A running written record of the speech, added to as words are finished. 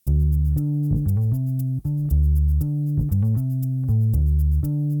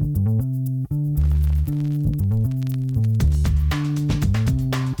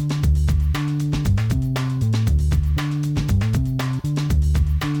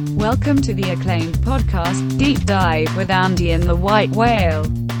Welcome to the acclaimed podcast, Deep Dive with Andy and the White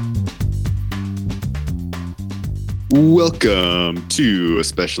Whale. Welcome to a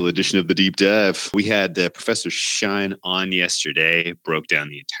special edition of the Deep Dive. We had Professor Shine on yesterday, broke down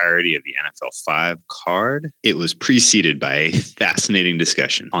the entirety of the NFL 5 card. It was preceded by a fascinating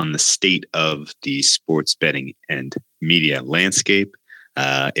discussion on the state of the sports betting and media landscape.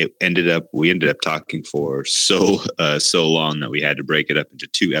 We ended up talking for so long that we had to break it up into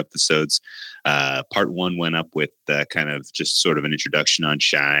 2 episodes. Part 1 went up with kind of just sort of an introduction on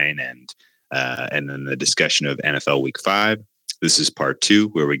Shine and then the discussion of NFL Week 5. This is part 2,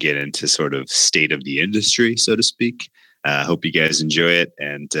 where we get into sort of state of the industry, so to speak. Hope you guys enjoy it.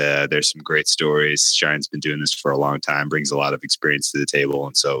 And there's some great stories. Shine's been doing this for a long time, brings a lot of experience to the table.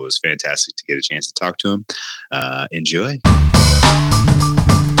 And so it was fantastic to get a chance to talk to him. Enjoy.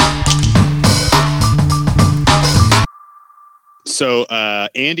 So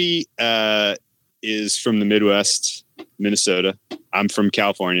Andy is from the Midwest, Minnesota. I'm from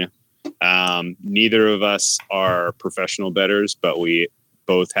California. Neither of us are professional bettors, but we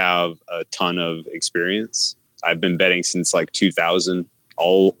both have a ton of experience. I've been betting since like 2000,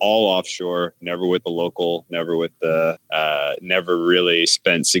 all offshore, never with the local, never never really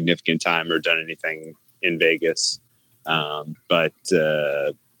spent significant time or done anything in Vegas. But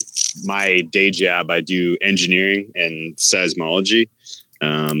my day job, I do engineering and seismology.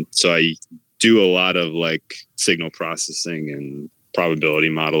 So I do a lot of like signal processing and probability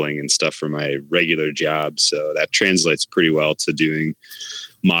modeling and stuff for my regular job. So that translates pretty well to doing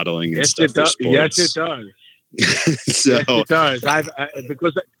modeling and stuff for sports. Yes, it does. So, yes, it does.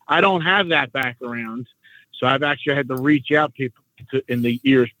 Because I don't have that background. So I've actually had to reach out people in the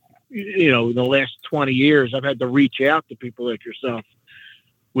years, in the last 20 years, I've had to reach out to people like yourself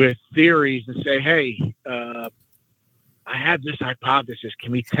with theories and say, hey, I have this hypothesis.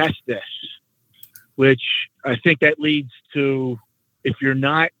 Can we test this? Which I think that leads to, if you're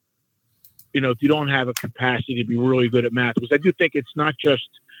not, if you don't have a capacity to be really good at math, because I do think it's not just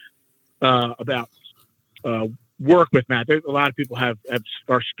about work with math. A lot of people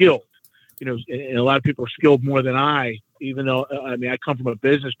are skilled, and a lot of people are skilled more than I, even though, I come from a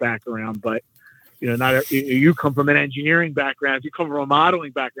business background, but, you come from an engineering background. If you come from a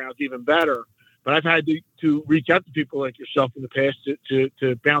modeling background, it's even better. But I've had to reach out to people like yourself in the past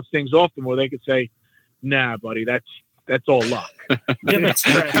to bounce things off them where they could say, nah, buddy, that's all luck. Yeah, that's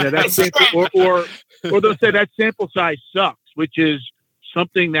right. Or they'll say that sample size sucks, which is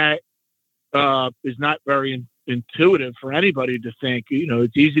something that is not very intuitive for anybody to think.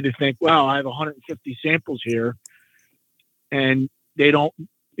 It's easy to think, wow, I have 150 samples here, and they don't.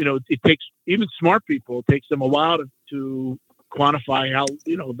 It takes even smart people. It takes them a while to quantify how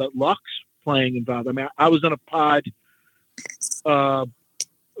that luck's playing involved. I was on a pod a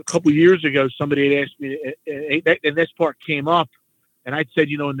couple years ago. Somebody had asked me, and this part came up, and I said,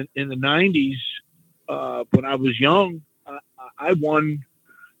 in the 90s, when I was young, I won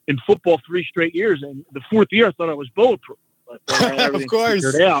in football 3 straight years, and the 4th year I thought I was bulletproof. I thought I had everything of course,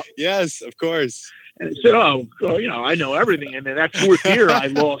 figured out. Yes, of course. And I said, I know everything. And then that 4th year, I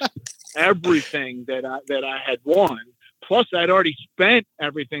lost everything that I had won. Plus, I'd already spent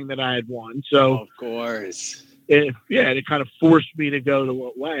everything that I had won. So, of course. It kind of forced me to go to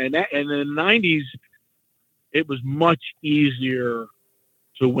what way. And in the 90s, it was much easier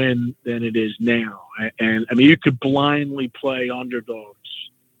to win than it is now. And you could blindly play underdogs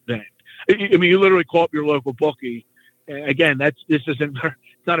then. You literally call up your local bookie. And again, it's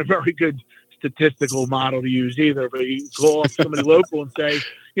not a very good statistical model to use either. But you call up somebody local and say,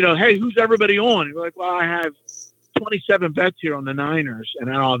 hey, who's everybody on? And you're like, well, I have 27 bets here on the Niners, and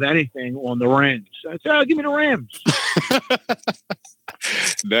I don't have anything on the Rams. I said, give me the Rams.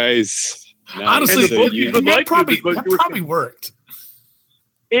 Nice. Honestly, that probably worked.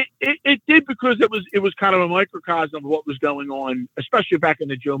 It did, because it was kind of a microcosm of what was going on, especially back in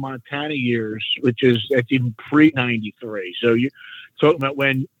the Joe Montana years, that's even pre-93. So you're talking about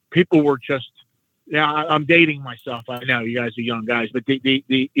when people were just. Now I'm dating myself. I know you guys are young guys, but the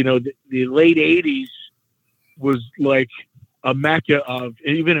late 80s was like a mecca of,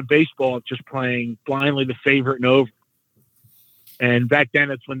 even in baseball, just playing blindly the favorite and over. And back then,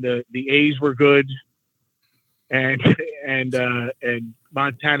 that's when the A's were good, and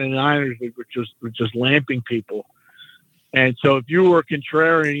Montana Niners were just lamping people. And so if you were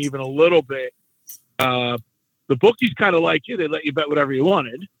contrarian even a little bit, the bookies kind of like you. They let you bet whatever you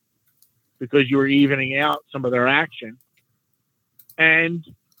wanted because you were evening out some of their action. And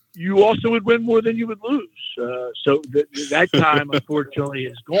you also would win more than you would lose. So that time, unfortunately,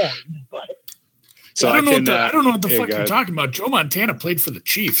 is gone. But So I don't know what the fuck you're talking about. Joe Montana played for the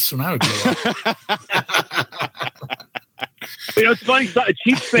Chiefs when I was growing up. It's funny. A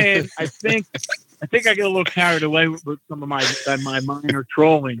Chiefs fan, I think I get a little carried away with some of my minor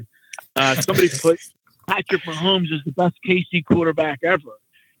trolling. Somebody put Patrick Mahomes is the best KC quarterback ever,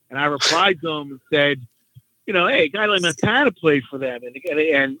 and I replied to him and said, hey, a guy like Montana played for them, and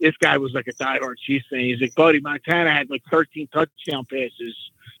this guy was like a diehard Chiefs fan. He's like, buddy, Montana had like 13 touchdown passes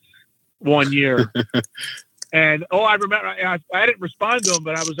one year. And I remember I didn't respond to him,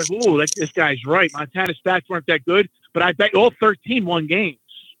 but I was like, "Ooh, this guy's right. Montana's stats weren't that good, but I bet all 13 won games."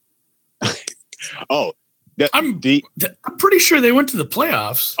 I'm pretty sure they went to the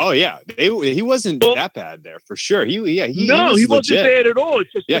playoffs. Oh yeah, he wasn't that bad there for sure. He wasn't bad at all.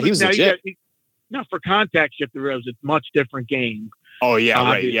 It's just he was legit. Now for context, it was a much different game. Oh yeah,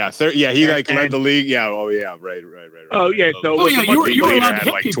 right. Yeah, he led the league. Yeah. Oh yeah, right. Oh yeah. So you were allowed to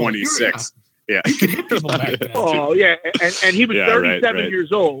hit like 26. Yeah. You could hit people back then. Oh yeah, and he was 37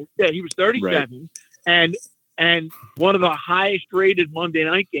 years old. Yeah, he was 37, and one of the highest rated Monday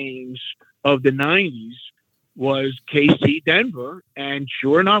night games of the 90s was KC Denver, and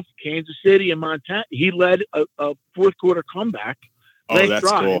sure enough, Kansas City and Montana. He led a fourth quarter comeback. That's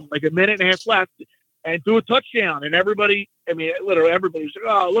cool. Like a minute and a half left, and threw a touchdown, and everybody. I mean, literally everybody was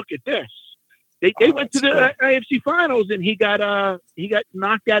like, "Oh, look at this." They went to the AFC Finals, and he got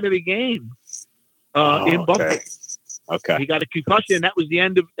knocked out of the game in Buffalo. Okay. He got a concussion, and that was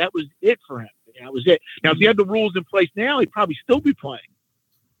it for him. That was it. Now, if he had the rules in place now, he'd probably still be playing.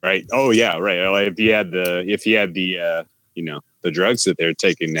 Right. Oh yeah. Right. Well, if he had the the drugs that they're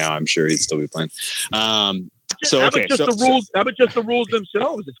taking now, I'm sure he'd still be playing. How about just the rules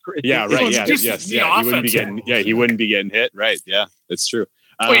themselves? It's crazy. Yeah. Right. Yeah. Yes. Yeah. He wouldn't be getting hit. Right. Yeah. That's true.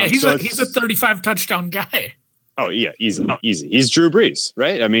 He's a 35 touchdown guy. Oh yeah, easy. He's Drew Brees,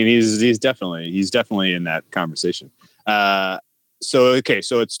 right? I mean, he's definitely in that conversation. So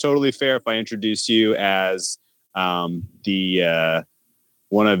it's totally fair if I introduce you as the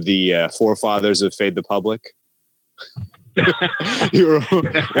one of the forefathers of Fade the Public. You're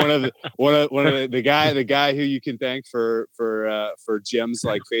one of the guy who you can thank for gems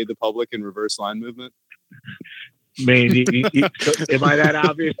like Fade the Public and Reverse Line Movement. Man, am I that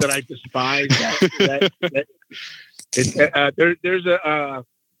obvious that I despise that?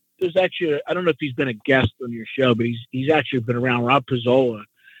 There's actually, I don't know if he's been a guest on your show, but he's actually been around. Rob Pizzola.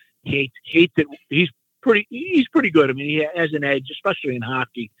 He hates it. He's pretty good. I mean, he has an edge, especially in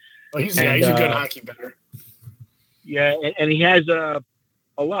hockey. Well, he's a good hockey better. Yeah, and he has a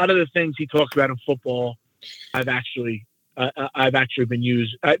lot of the things he talks about in football. I've actually been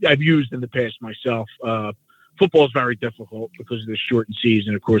used. I've used in the past myself. Football is very difficult because of the shortened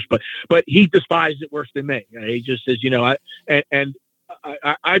season, of course. But he despises it worse than me. He just says,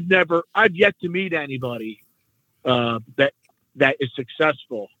 I've yet to meet anybody that is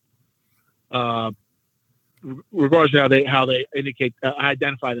successful, regardless of how they indicate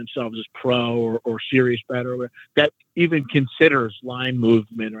identify themselves as pro or serious bet or whatever, that even considers line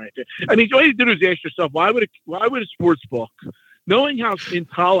movement right there. I mean, all you do is ask yourself, why would a sports book, knowing how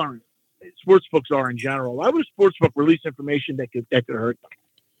intolerant sports books are in general, why would a sports book release information that could hurt them?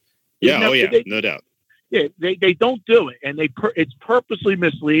 No doubt. Yeah, they don't do it, and it's purposely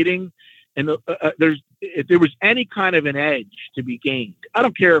misleading. And if there was any kind of an edge to be gained, I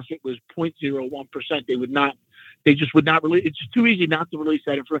don't care if it was 0.01%, they just would not release. It's just too easy not to release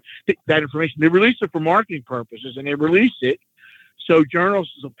that information. They release it for marketing purposes, and they release it so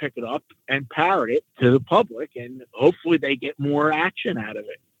journalists will pick it up and parrot it to the public, and hopefully they get more action out of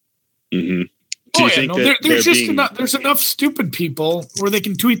it. Mm-hmm. There's enough stupid people where they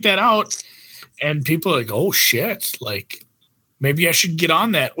can tweet that out, and people are like, "Oh shit!" Like, maybe I should get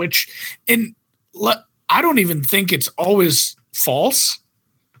on that. I don't even think it's always false.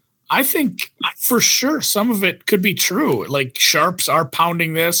 I think for sure some of it could be true. Like sharps are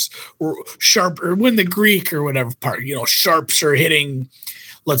pounding this, or when the Greek or whatever part, sharps are hitting,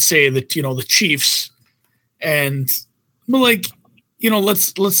 let's say the Chiefs, and like.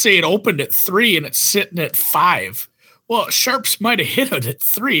 Let's say it opened at 3 and it's sitting at 5. Well, sharps might have hit it at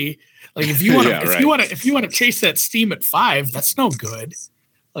 3. Like if you want to, if you want to chase that steam at 5, that's no good.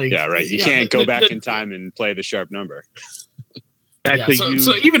 Like you can't go back in time and play the sharp number.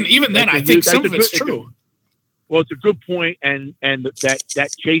 So even then, I think some of it's true. Well, it's a good point, and that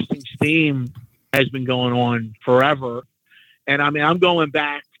chasing steam has been going on forever. And I mean, I'm going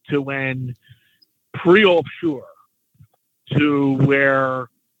back to when pre-offshore. To where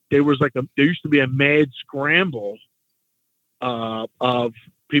there used to be a mad scramble of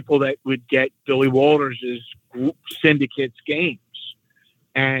people that would get Billy Walters' group syndicates games,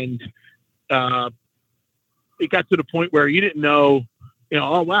 and it got to the point where you didn't know,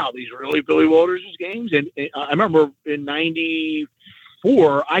 oh wow, these are really Billy Walters' games. And I remember in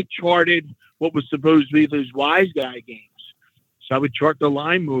 '94, I charted what was supposed to be those Wise Guy games. So I would chart the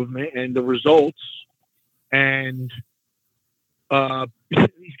line movement and the results, and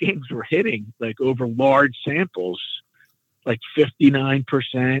these games were hitting like over large samples, like 59%,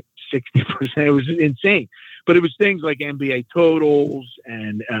 60%. It was insane. But it was things like NBA totals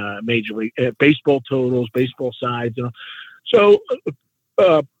and Major League Baseball totals, baseball sides. So,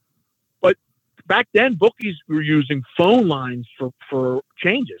 but back then, bookies were using phone lines for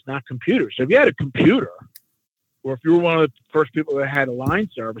changes, not computers. So if you had a computer, or if you were one of the first people that had a line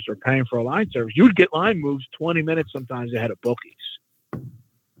service or paying for a line service, you would get line moves 20 minutes sometimes ahead of bookies.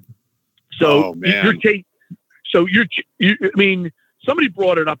 So somebody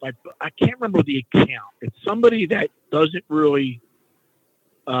brought it up. I can't remember the account. It's somebody that doesn't really,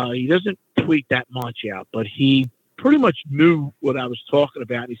 he doesn't tweet that much out, but he pretty much knew what I was talking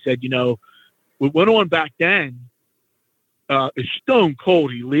about. He said, what went on back then is stone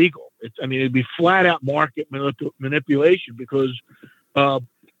cold illegal. It'd be flat out market manipulation, because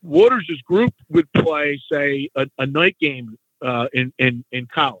Waters' group would play, say, a night game in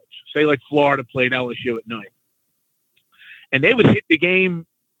college. Say like Florida played LSU at night. And they would hit the game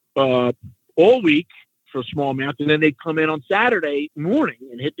all week for a small amount, and then they'd come in on Saturday morning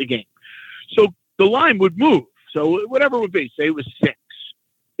and hit the game. So the line would move. So whatever it would be, say it was 6.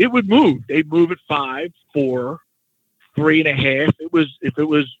 It would move. They'd move at 5, 4, 3.5. If it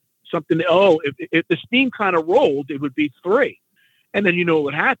was something, if the steam kind of rolled, it would be 3. And then what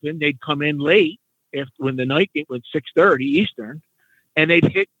would happen? They'd come in late when the night game was 6:30 Eastern, and they'd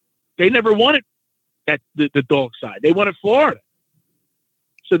hit. They never won it at the dog side. They won at Florida.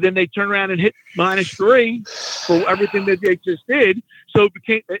 So then they turn around and hit -3 for everything that they just did. So it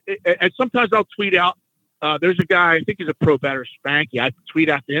became, and sometimes I'll tweet out, there's a guy, I think he's a pro bettor, Spanky. I tweet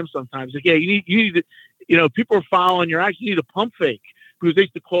out to him sometimes, like, yeah, you need to, people are following your action. You need a pump fake, because they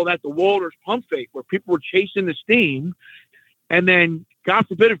used to call that the Walters pump fake, where people were chasing the steam. And then, God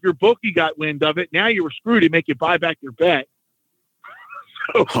forbid, if your bookie got wind of it, now you were screwed. He'd make you buy back your bet.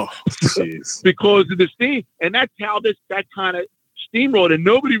 Because of the steam. And that's how that kind of steamrolled. And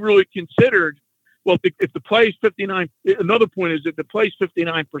nobody really considered, well, if the play is 59, another point is that the play is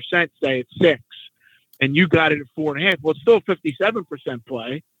 59%, say it's 6, and you got it at 4.5. Well, it's still 57%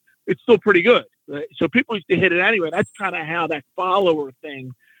 play. It's still pretty good. So people used to hit it anyway. That's kind of how that follower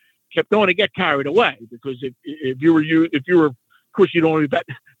thing kept going. To get carried away, because if you were, of course, you'd only bet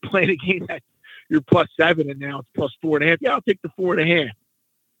playing a game that you're +7 and now it's +4.5. Yeah, I'll take the 4.5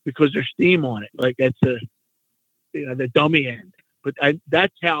 because there's steam on it. Like that's the dummy end. But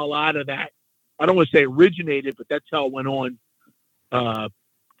that's how a lot of that, I don't want to say originated, but that's how it went on. God,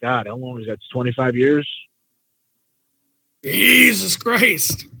 how long is that? 25 years? Jesus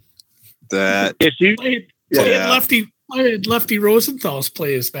Christ. That I had Lefty Rosenthal's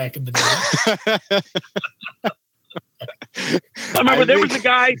plays back in the day. I remember there was a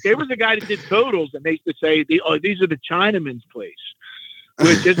guy that did totals, and they used to say, these are the Chinaman's plays,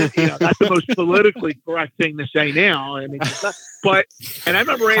 which isn't, not the most politically correct thing to say now. I mean, it's not, and I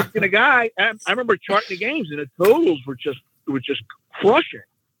remember asking a guy, I remember charting the games, and the totals were just crushing.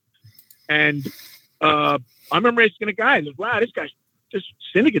 And I remember asking a guy, wow, this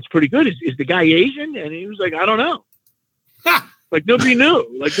syndicate's pretty good. Is the guy Asian? And he was like, I don't know. Like nobody knew.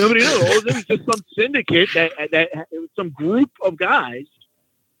 All it was just some syndicate that it was some group of guys.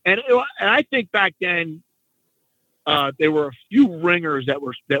 And I think back then there were a few ringers that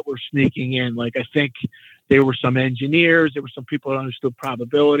were sneaking in. Like I think there were some engineers, there were some people that understood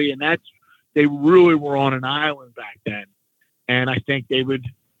probability, and they really were on an island back then. And I think they would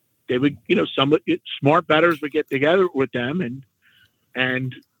some smart bettors would get together with them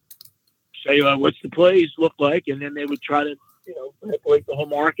and say, what's the plays look like? And then they would try to, manipulate the whole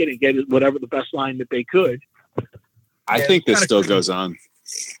market and get whatever the best line that they could. I think this still goes on.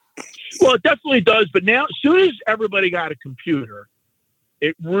 Well, it definitely does. But now, as soon as everybody got a computer,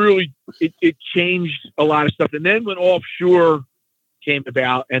 it really, it changed a lot of stuff. And then when offshore came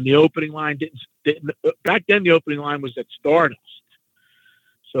about and the opening line didn't back then, the opening line was at Stardust.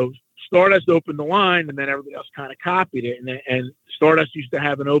 So Stardust opened the line, and then everybody else kind of copied it. And Stardust used to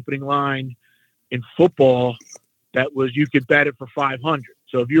have an opening line in football that was, you could bet it for 500.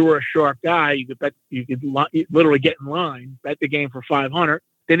 So if you were a sharp guy, you could literally get in line, bet the game for 500.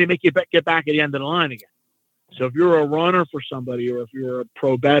 Then they make you get back at the end of the line again. So if you're a runner for somebody, or if you're a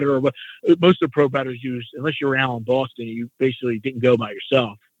pro bettor, or most of the pro bettors use, unless you're Alan Boston, you basically didn't go by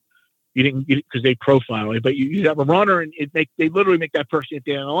yourself. You didn't, because they profile it, but you have a runner, and they literally make that person at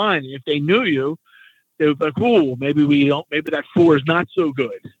the end of the line. And if they knew you, they were like, "Ooh, maybe we don't. Maybe that 4 is not so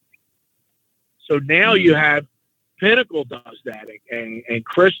good." So now you have Pinnacle does that, and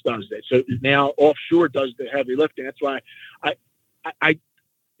Chris does that. So now Offshore does the heavy lifting. That's why I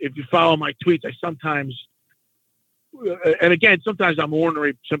if you follow my tweets, I sometimes, and again, sometimes I'm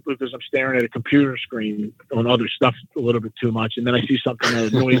ornery simply because I'm staring at a computer screen on other stuff a little bit too much, and then I see something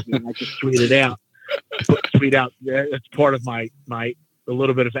that annoys me, and I just tweet it out. Tweet out. That's part of my a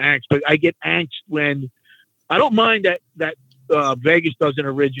little bit of angst. But I get angst when I don't mind that Vegas doesn't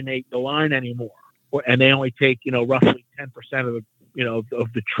originate the line anymore, and they only take roughly 10% of the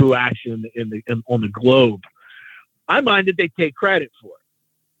of the true action on the globe. I mind that they take credit for it.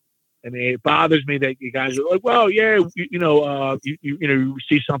 I mean, it bothers me that you guys are like, well, yeah, you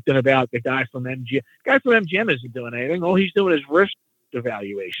see something about the guy from MGM. The guy from MGM isn't doing anything. All he's doing is risk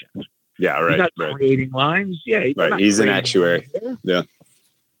evaluations. Yeah, right. He's not creating lines. Yeah, right. He's an actuary. Yeah.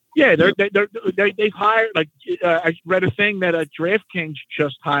 Yeah, they've hired, like, I read a thing that DraftKings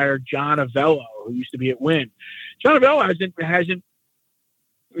just hired John Avello, who used to be at Wynn. John Avello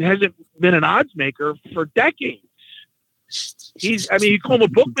hasn't been an odds maker for decades. You call him a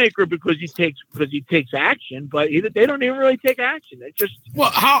bookmaker because he takes action, but they don't even really take action. They just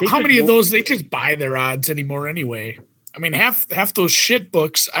how many of those they just buy their odds anymore anyway? I mean, half those shit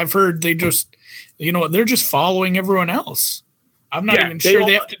books I've heard they just they're just following everyone else. I'm not even sure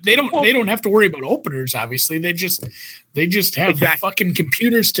they don't have to worry about openers. Obviously, they just have fucking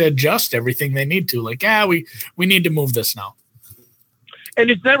computers to adjust everything they need to. Like, we need to move this now.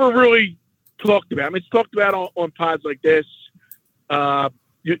 And it's never really talked about. I mean, it's talked about on pods like this, but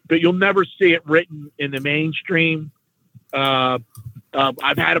you'll never see it written in the mainstream. I've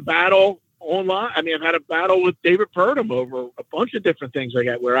had a battle online. I mean, I've had a battle with David Purdom over a bunch of different things like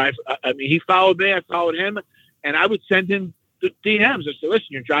that. Where I mean, he followed me, I followed him, and I would send him the DMs. I said, "Listen,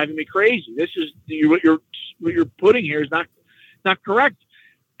 you're driving me crazy. This is what you're putting here is not correct."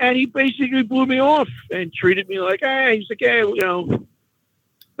 And he basically blew me off and treated me like, "Hey," he's like, "Hey,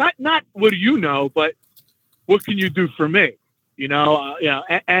 not what do you know, but what can you do for me?"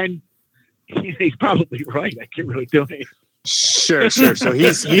 And he's probably right. I can't really do anything. Sure. So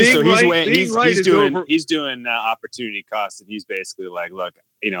he's doing opportunity cost, and he's basically like, look,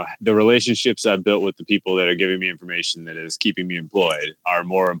 the relationships I've built with the people that are giving me information that is keeping me employed are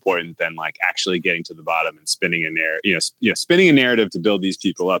more important than like actually getting to the bottom and spinning a narrative. Spinning a narrative to build these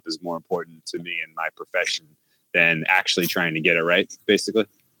people up is more important to me in my profession than actually trying to get it right, basically.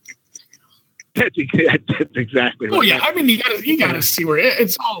 That's exactly right. Oh yeah, I mean, you gotta see where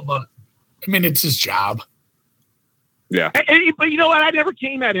it's all about. I mean, it's his job. Yeah, but you know what? I never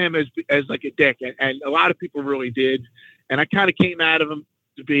came at him as like a dick, and a lot of people really did. And I kind of came at him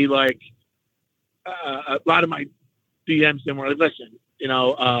to be like, a lot of my DMs then were like, listen,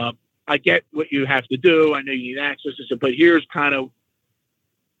 I get what you have to do. I know you need access to it, but here's kind of,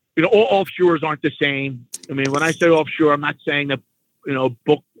 all offshores aren't the same. I mean, when I say offshore, I'm not saying that,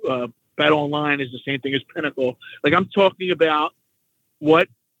 book Bet Online is the same thing as Pinnacle. Like, I'm talking about what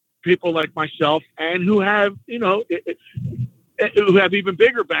people like myself and who have, who have even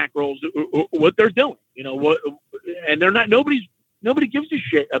bigger bankrolls, what they're doing, and they're not, nobody gives a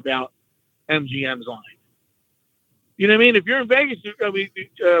shit about MGM's line. You know what I mean? If you're in Vegas, I mean,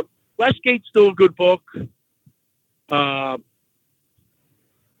 Westgate's still a good book. South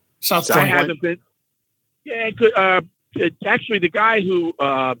I haven't been. Yeah, it's actually the guy who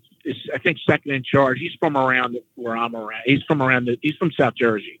is, I think, second in charge. He's from around where I'm around. He's from South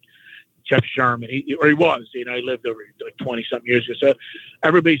Jersey. Jeff Sherman, he was, he lived over like 20 something years ago. So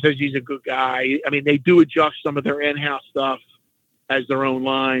everybody says he's a good guy. I mean, they do adjust some of their in-house stuff as their own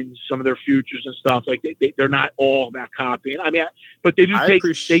lines, some of their futures and stuff. Like they're not all about copying. I mean, but they do take.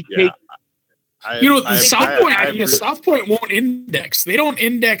 South Point won't index. They don't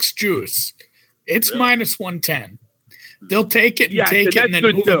index juice. It's minus 110. They'll take it and then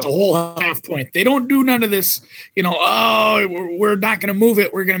move it the whole half point. They don't do none of this, we're not going to move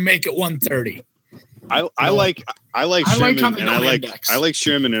it. We're going to make it 130. I like Sherman, and I like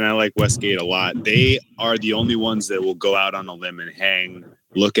Sherman and I like Westgate a lot. They are the only ones that will go out on a limb and hang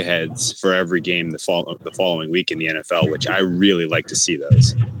look aheads for every game the following week in the NFL, which I really like to see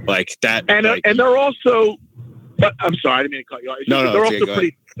those like that. And they're also, I'm sorry, I didn't mean to cut you off.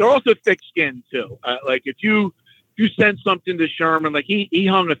 They're also thick-skinned too. Like if you send something to Sherman, like he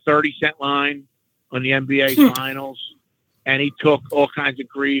hung a 30-cent line on the NBA finals, and he took all kinds of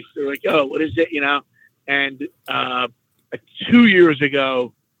grief. They're like, "Oh, what is it?" And 2 years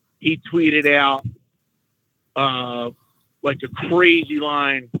ago, he tweeted out like a crazy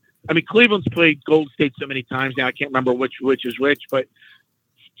line. I mean, Cleveland's played Golden State so many times now, I can't remember which is which, but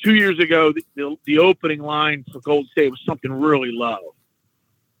 2 years ago, the opening line for Golden State was something really low,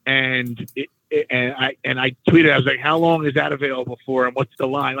 and I tweeted, I was like, "How long is that available for? And what's the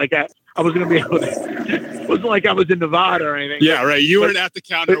line?" Like I was going to be able to. It wasn't like I was in Nevada or anything. Yeah, right. You weren't at the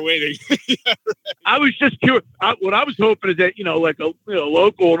counter waiting. Yeah, right. I was just curious. What I was hoping is that like a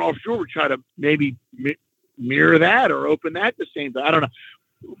local and offshore would try to maybe mirror that or open that the same. But I don't know.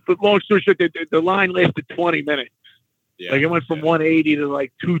 But long story short, the line lasted 20 minutes. Yeah, like it went from 180 to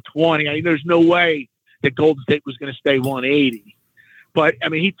like 220. I mean, there's no way that Golden State was going to stay 180. But I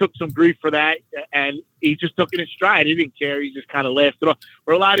mean, he took some grief for that, and he just took it in stride. He didn't care. He just kind of laughed it off.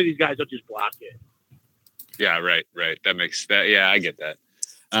 Where a lot of these guys will just block it. Yeah, right. That makes that. Yeah, I get that.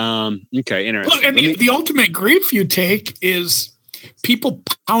 Okay, interesting. Look, and the ultimate grief you take is people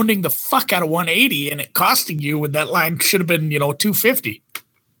pounding the fuck out of 180 and it costing you when that line should have been 250.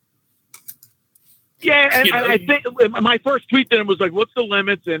 Yeah, and I think my first tweet to him was like, "What's the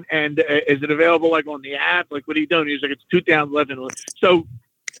limits and is it available like on the app? Like, what are you doing?" He was like, "It's 2 down 11." So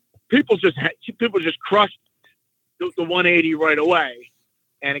people just crushed the 180 right away,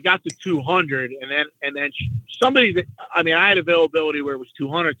 and it got to 200, and then somebody that I had availability where it was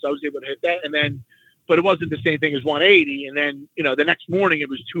 200, so I was able to hit that, but it wasn't the same thing as 180, and then the next morning it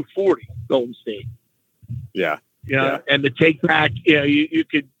was 240 Golden State. Yeah, and the take back, you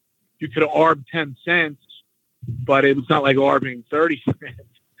could have arbed 10 cents, but it was not like arbing 30 cents.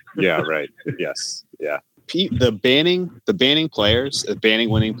 Yeah, right. Yes. Yeah. The banning players, banning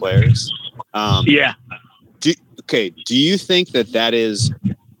winning players. Yeah. Do you think that is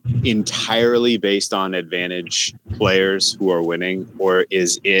entirely based on advantage players who are winning, or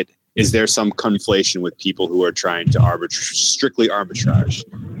is there some conflation with people who are trying to strictly arbitrage?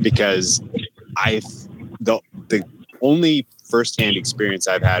 Because the only firsthand experience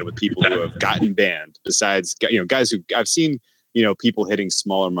I've had with people who have gotten banned, besides guys who I've seen, people hitting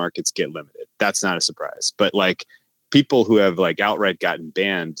smaller markets get limited. That's not a surprise. But like people who have like outright gotten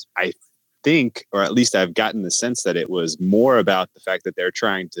banned, I think, or at least I've gotten the sense that it was more about the fact that they're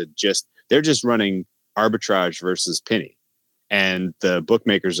just running arbitrage versus penny. And the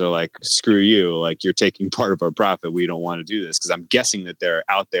bookmakers are like, screw you, like you're taking part of our profit. We don't want to do this. Because I'm guessing that they're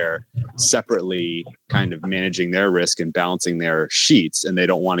out there separately kind of managing their risk and balancing their sheets. And they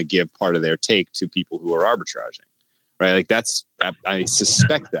don't want to give part of their take to people who are arbitraging. Right. Like I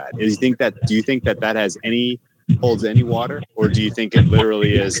suspect that. Do you think that holds any water? Or do you think it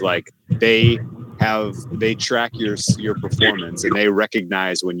literally is like they track your performance and they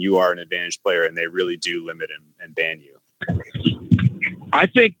recognize when you are an advantage player and they really do limit and ban you? I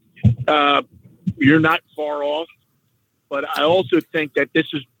think you're not far off, but I also think that this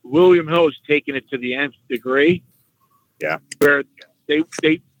is William Hill has taken it to the nth degree. Yeah, where they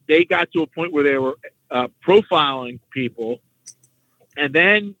got to a point where they were profiling people, and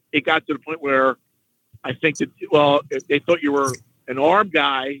then it got to the point where I think that if they thought you were an arm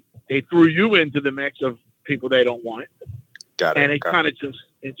guy, they threw you into the mix of people they don't want. Got it. And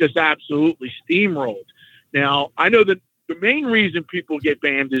it just absolutely steamrolled. Now I know that the main reason people get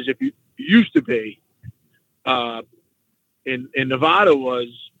banned is if you used to be in Nevada was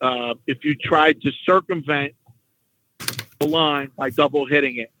if you tried to circumvent the line by double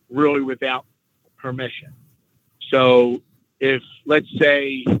hitting it really without permission. So if let's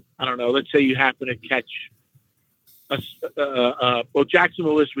say you happen to catch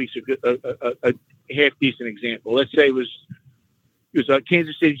Jacksonville this week's a half decent example. Let's say it was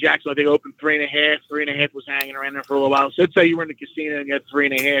Kansas City Jackson. I think opened 3.5. 3.5 was hanging around there for a little while. So let's say you were in the casino and you had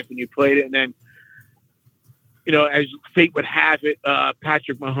 3.5 and you played it, and then as fate would have it,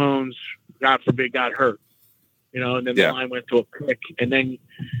 Patrick Mahomes, God forbid, got hurt. And then the line went to a pick, and then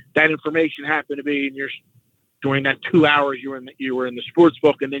that information happened to be during that 2 hours you were in the sports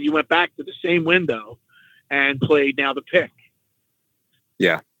book, and then you went back to the same window and played now the pick.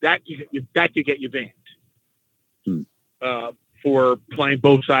 Yeah, that could get you banned. For playing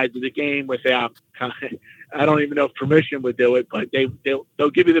both sides of the game without I don't even know if permission would do it, but they'll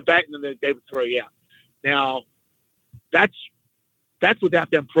give you the bet and then they would throw you out. Now that's without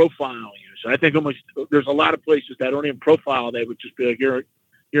them profiling you. So I think there's a lot of places that don't even profile. They would just be like,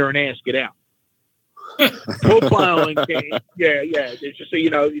 you're an ass, get out. Profiling game, yeah. It's just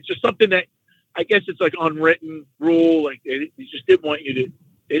it's just something that I guess it's like unwritten rule. Like they just didn't want you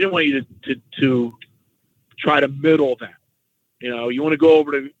to try to middle that. You want to go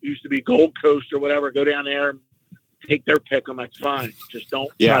over to used to be Gold Coast or whatever, go down there and take their pick 'em. That's fine. Just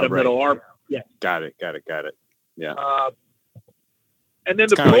don't try to middle our. Yeah. Got it. Yeah. And then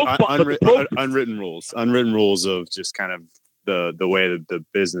the unwritten rules of just kind of the way that the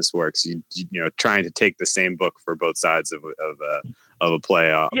business works. You trying to take the same book for both sides of of a play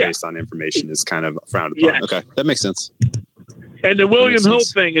Yeah. based on information is kind of frowned upon. Yes. Okay, that makes sense. And the William makes Hill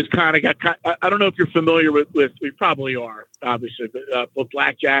sense. thing is kind of got. I don't know if you're familiar with. We probably are, obviously, but with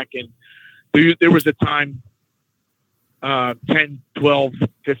blackjack, and there was a time, 10, 12,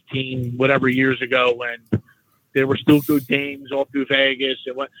 15, whatever years ago, when there were still good games all through Vegas,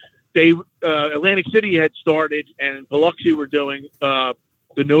 and what they Atlantic City had started, and Biloxi were doing the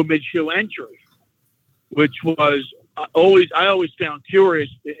no mid-show entry, which was I always found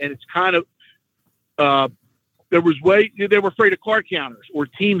curious, and it's kind of. They were afraid of card counters or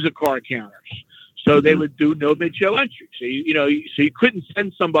teams of card counters. So they would do no mid-show entry. So, so you couldn't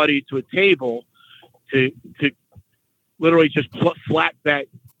send somebody to a table to literally just flat bet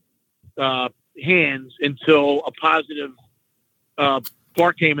hands until a positive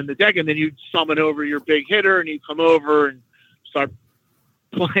card came in the deck. And then you'd summon over your big hitter and you'd come over and start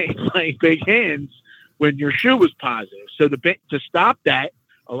playing big hands when your shoe was positive. So to stop that,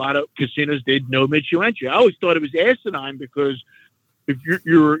 a lot of casinos did no mid-show entry. I always thought it was asinine because if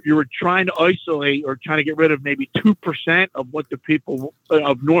you were trying to isolate or trying to get rid of maybe 2% of what the people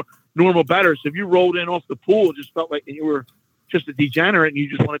of normal bettors, if you rolled in off the pool, it just felt like you were just a degenerate and you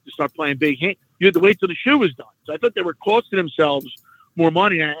just wanted to start playing big hand. You had to wait till the shoe was done. So I thought they were costing themselves more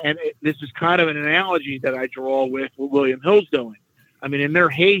money. And this is kind of an analogy that I draw with what William Hill's doing. I mean, in their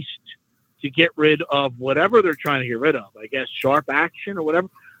haste to get rid of whatever they're trying to get rid of, I guess sharp action or whatever,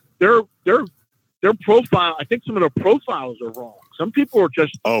 their profile, I think some of their profiles are wrong. Some people are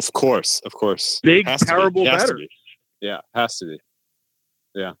just Of course. big, Has to be. terrible Has to bettors. be. Yeah, has to be.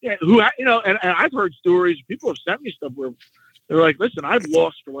 Yeah, and I've heard stories. People have sent me stuff where they're like, "Listen, I've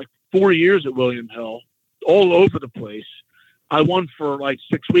lost for like 4 years at William Hill, all over the place. I won for like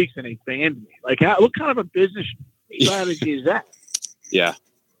 6 weeks and they banned me. Like, what kind of a business strategy is that?" Yeah.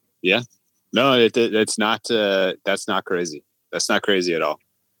 No, it's not. That's not crazy. That's not crazy at all.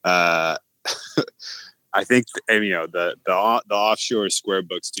 I think the offshore square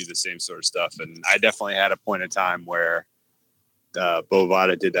books do the same sort of stuff, and I definitely had a point in time where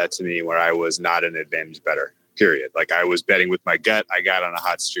Bovada did that to me, where I was not an advantage better. Period. Like I was betting with my gut. I got on a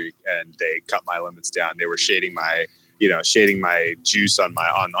hot streak, and they cut my limits down. They were shading my juice on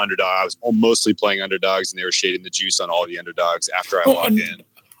underdog. I was mostly playing underdogs, and they were shading the juice on all the underdogs after I logged in.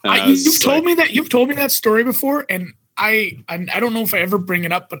 You've told me that story before, and I don't know if I ever bring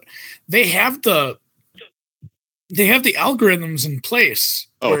it up, but they have the algorithms in place.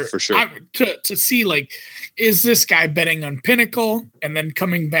 Oh, for sure. To see, like, is this guy betting on Pinnacle and then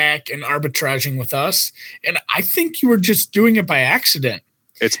coming back and arbitraging with us? And I think you were just doing it by accident.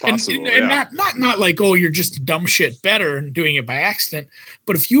 It's possible, and not like, oh, you're just a dumb shit better and doing it by accident.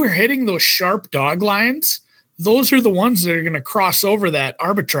 But if you are hitting those sharp dog lines, those are the ones that are going to cross over that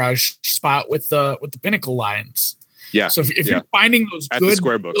arbitrage spot with the Pinnacle lines. Yeah. So if you're finding those at good the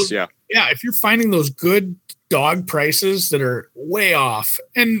square books, if you're finding those good dog prices that are way off,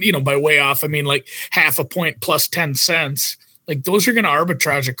 and by way off I mean like half a point plus 10 cents, like those are going to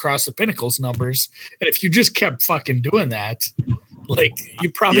arbitrage across the Pinnacle's numbers. And if you just kept fucking doing that, like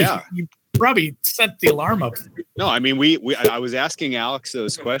you probably set the alarm up. No, I mean I was asking Alex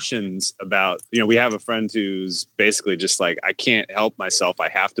those questions about, we have a friend who's basically just like, I can't help myself. I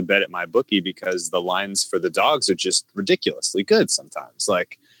have to bet at my bookie because the lines for the dogs are just ridiculously good sometimes.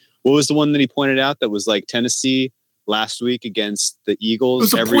 Like, what was the one that he pointed out that was like Tennessee last week against the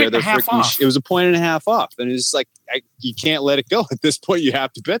Eagles? It was It was a point and a half off. And it's like, you can't let it go. At this point, you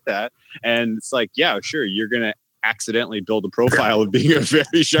have to bet that. And it's like, yeah, sure, you're going to accidentally build a profile of being a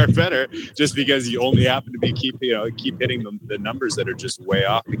very sharp bettor just because you only happen to keep hitting the numbers that are just way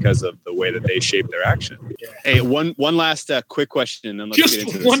off because of the way that they shape their action. Yeah. Hey, one last quick question, and then let's just get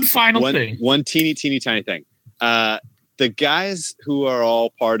into this. One final thing. One teeny tiny thing. The guys who are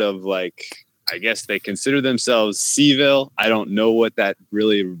all part of, like, I guess they consider themselves Seville. I don't know what that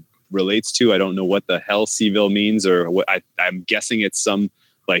really relates to. I don't know what the hell Seville means, or what. I'm guessing it's some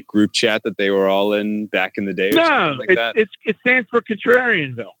like group chat that they were all in back in the day. No, it stands for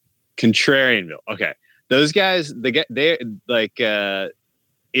Contrarianville. Contrarianville. Okay, those guys. They like.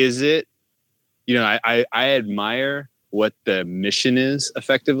 Is it? I admire what the mission is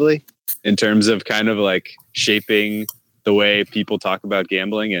effectively in terms of kind of like shaping the way people talk about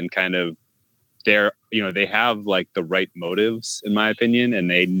gambling, and kind of they have like the right motives, in my opinion, and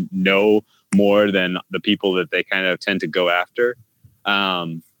they know more than the people that they kind of tend to go after.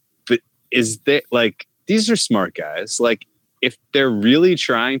 But is there, like, these are smart guys. Like, if they're really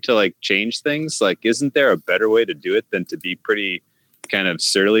trying to like change things, like, isn't there a better way to do it than to be pretty kind of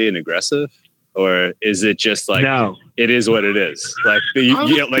surly and aggressive? Or is it just like, no, it is what it is? Like,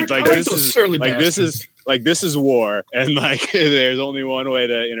 this is like this is war, and like there's only one way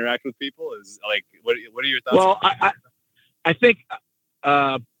to interact with people. Is like, what are your thoughts? Well, I think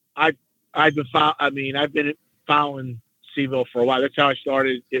I've been following Seville for a while. That's how I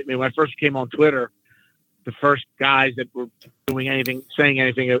started. I mean, when I first came on Twitter, the first guys that were saying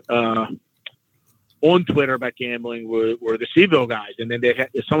anything on Twitter about gambling were the Seville guys, and then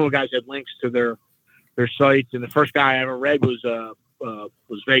some of the guys had links to their sites. And the first guy I ever read was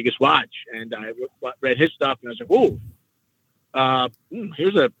Vegas Watch, and I read his stuff, and I was like, "Oh,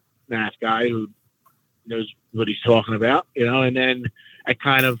 here's a math guy who knows what he's talking about," you know. And then I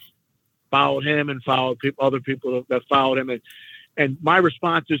kind of followed him and followed other people that followed him, and my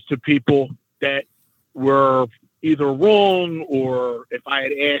responses to people that were either wrong, or if I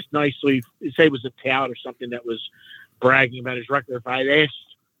had asked nicely, say it was a tout or something that was bragging about his record, if I had asked,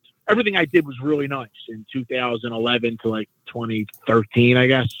 everything I did was really nice in 2011 to like 2013, I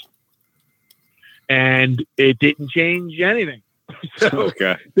guess. And it didn't change anything. So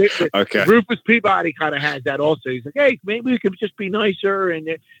Okay. Rufus Peabody kind of has that also. He's like, hey, maybe we could just be nicer. And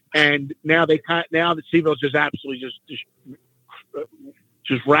now now that Seville just absolutely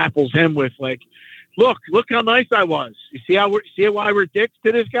just raffles him with like, look how nice I was. You see why we're dicks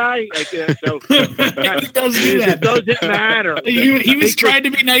to this guy? Like, so He does do that. it doesn't matter. He was trying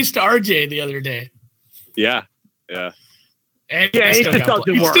to be nice to RJ the other day. Yeah. And Yeah, he it still just got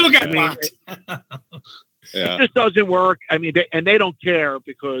doesn't work. Still got I mean, blocked. Yeah. It just doesn't work. I mean, they don't care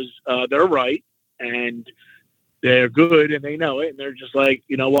because they're right and they're good and they know it. And they're just like,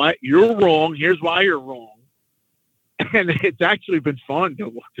 you know what? You're wrong. Here's why you're wrong. And it's actually been fun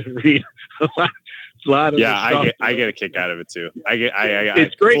to read a lot of Yeah, I get a kick out of it too.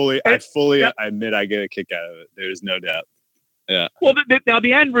 It's great. I fully admit I get a kick out of it. There's no doubt. Yeah. Well, now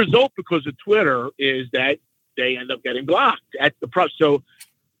the end result because of Twitter is that they end up getting blocked at the pro. So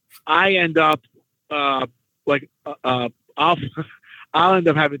I end up I'll end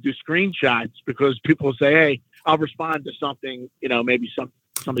up having to do screenshots because people say, hey, I'll respond to something, you know, maybe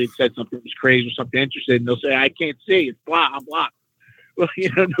somebody said something that was crazy or something interesting, and they'll say, I can't see, it's blocked, I'm blocked. Well,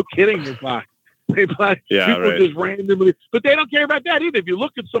 you know, no kidding, you're blocked. They block people just randomly, but they don't care about that either. If you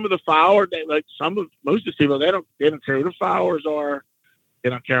look at some of the followers, most of the people, they don't care who the followers are. They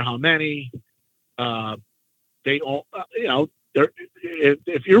don't care how many. They all, you know,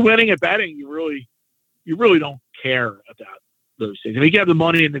 if you're winning at betting, you really don't care about those things. If you have the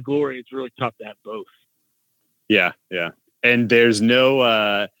money and the glory, it's really tough to have both. Yeah. And there's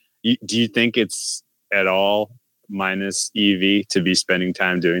no. Do you think it's at all minus EV to be spending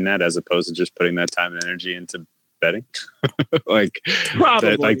time doing that as opposed to just putting that time and energy into betting? Like,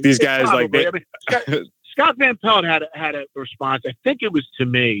 probably. Like these guys, probably. like Scott Van Pelt had a response. I think it was to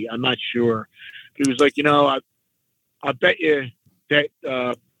me. I'm not sure. He was like, you know, I bet you that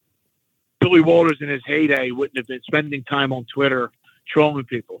Billy Walters in his heyday wouldn't have been spending time on Twitter trolling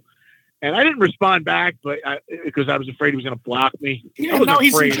people. And I didn't respond back, but because I was afraid he was going to block me. Yeah, no,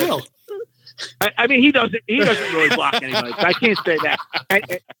 he's in jail. I mean, he doesn't really block anybody. So I can't say that.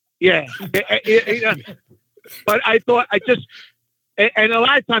 But I thought and a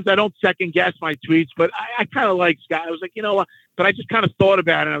lot of times I don't second guess my tweets, but I kind of like Scott. I was like, you know what? But I just kind of thought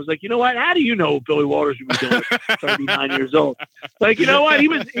about it. And I was like, you know what? How do you know Billy Walters would be doing it at 39 years old? Like, you know what?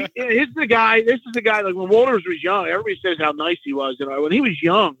 This is the guy, like when Walters was young, everybody says how nice he was. And when he was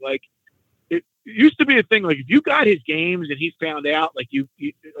young, like, it used to be a thing, like if you got his games and he found out, like you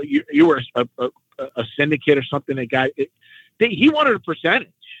were a syndicate or something that got it, he wanted a percentage.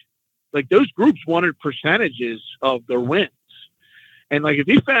 Like those groups wanted percentages of their wins. And like if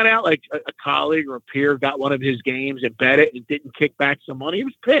he found out like a colleague or a peer got one of his games and bet it and didn't kick back some money, he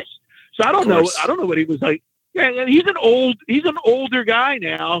was pissed. So I don't know what he was like. Yeah, and he's an older guy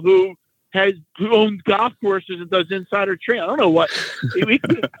now who owns golf courses and does insider trading. I don't know what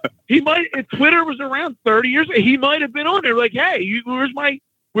he might. If Twitter was around 30 years ago, he might have been on there like, hey, where's my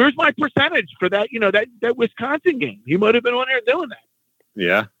percentage for that? You know, that Wisconsin game. He might have been on there doing that.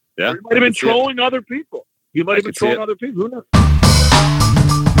 Yeah. Or he might have been trolling other people. He might have been trolling other people. Who knows?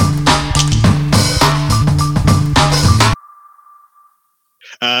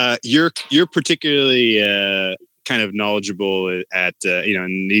 You're particularly kind of knowledgeable at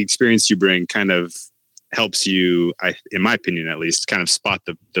and the experience you bring kind of helps you, in my opinion at least, kind of spot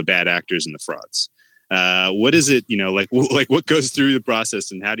the bad actors and the frauds. What is it, like what goes through the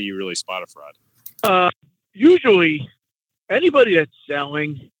process and how do you really spot a fraud? Usually anybody that's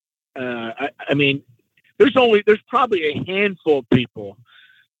selling, I mean, there's probably a handful of people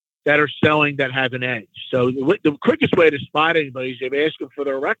that are selling that have an edge. So the quickest way to spot anybody is if you ask them for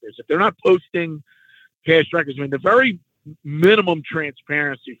their records. If they're not posting past records, I mean, the very minimum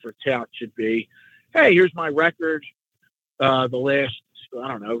transparency for tout should be hey, here's my record. The last, I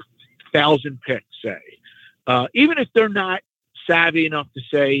don't know, 1,000 picks, say. Even if they're not savvy enough to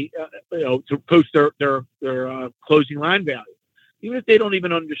say, to post their closing line value. Even if they don't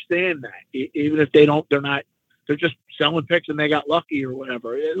even understand that, even if they're just selling picks and they got lucky or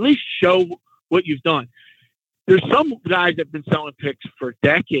whatever, at least show what you've done. There's some guys that have been selling picks for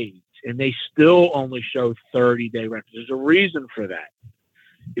decades and they still only show 30-day records. There's a reason for that.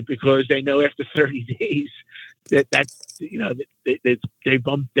 It's because they know after 30 days they've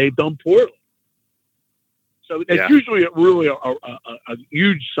done poorly. So that's usually really a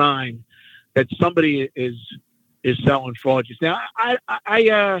huge sign that somebody is selling fraudulence. Now, I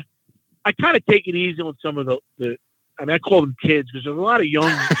kind of take it easy on some of the I call them kids because there's a lot of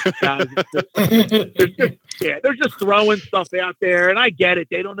young guys. They're just throwing stuff out there, and I get it.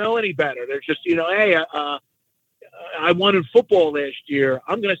 They don't know any better. They're just, hey, I won in football last year.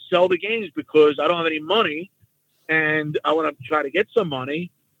 I'm going to sell the games because I don't have any money, and I want to try to get some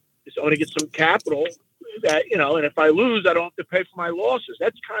money. So I want to get some capital. That and if I lose, I don't have to pay for my losses.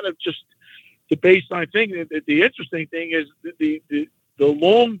 That's kind of just the baseline thing. The interesting thing is the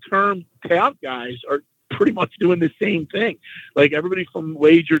long-term payout guys are pretty much doing the same thing. Like everybody from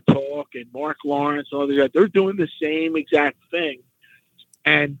Wager Talk and Mark Lawrence, all these guys, they're doing the same exact thing.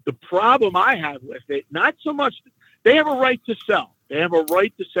 And the problem I have with it, not so much they have a right to sell. They have a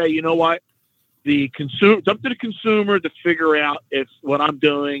right to say, you know what, it's up to the consumer to figure out if what I'm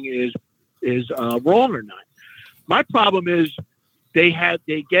doing is wrong or not. My problem is they're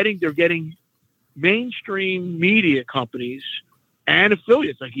getting mainstream media companies and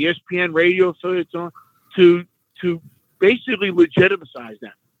affiliates like ESPN radio affiliates on to basically legitimize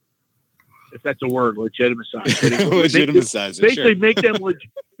them. If that's a word, legitimize. Legitimize it. Basically, make them.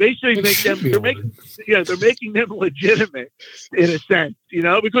 They're making them legitimate in a sense,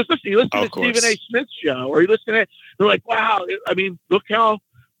 because listen, you listen to Stephen A. Smith's show, or you listen to it, they're like, wow. I mean, look how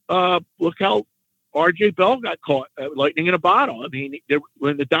R.J. Bell got caught, lightning in a bottle. I mean,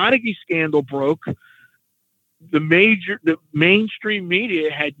 when the Donaghy scandal broke, the mainstream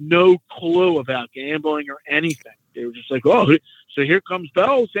media had no clue about gambling or anything. They were just like, oh, so here comes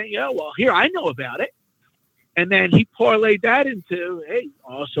Bell saying, yeah, well, here, I know about it. And then he parlayed that into, hey,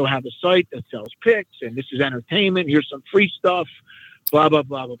 I also have a site that sells picks, and this is entertainment. Here's some free stuff, blah, blah,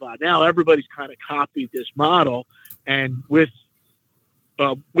 blah, blah, blah. Now everybody's kind of copied this model, and with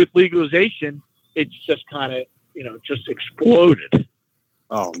legalization, it's just kind of, just exploded.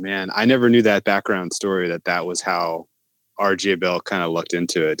 Oh, man. I never knew that background story that was how RJ Bell kind of looked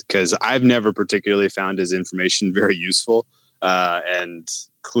into it, because I've never particularly found his information very useful. And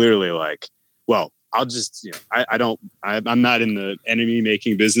clearly, I'll just, I'm not in the enemy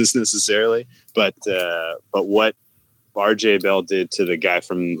making business necessarily, but what RJ Bell did to the guy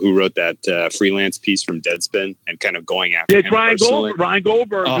who wrote that freelance piece from Deadspin and kind of going after him personally. Ryan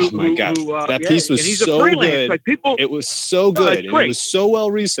Goldberg. Oh my God. That piece was so good. Like it was so good. And it was so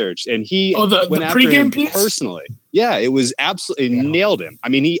well researched. And he went after him piece? Personally. Yeah, it was absolutely nailed him. I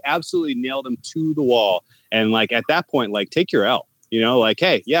mean, he absolutely nailed him to the wall. And at that point, take your L.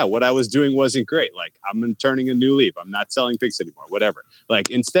 Hey, yeah, what I was doing wasn't great. I'm turning a new leaf. I'm not selling picks anymore, whatever.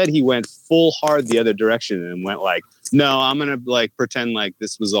 Instead, he went full hard the other direction and went no, I'm going to pretend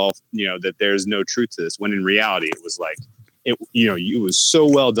this was all, that there's no truth to this. When in reality, it was it was so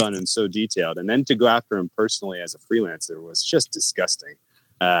well done and so detailed. And then to go after him personally as a freelancer was just disgusting.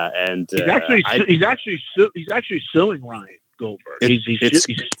 He's actually suing Ryan Goldberg.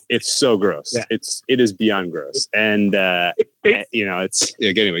 It's so gross. Yeah. It is beyond gross. And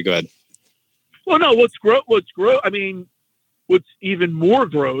anyway, go ahead. Well, no, what's gross? I mean, what's even more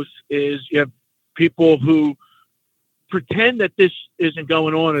gross is you have people who pretend that this isn't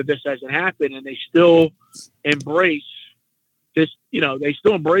going on or this hasn't happened, and they still embrace this. They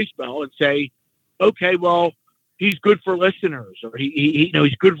still embrace Bell and say, okay, well, he's good for listeners, or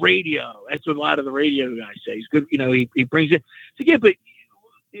he's good radio. That's what a lot of the radio guys say. He's good. He brings it. So yeah, but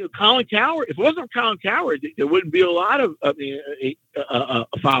Colin Cowherd. If it wasn't for Colin Cowherd, there wouldn't be a lot of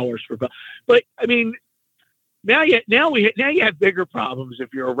followers for Bell. But I mean, now you have bigger problems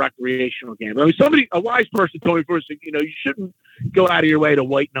if you're a recreational gambler. I mean, a wise person told me first, you shouldn't go out of your way to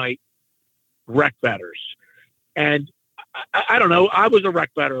white knight rec bettors. And I don't know. I was a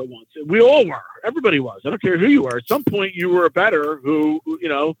rec bettor once. We all were. Everybody was. I don't care who you were. At some point, you were a bettor who,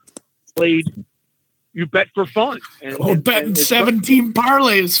 played. You bet for fun. Betting 17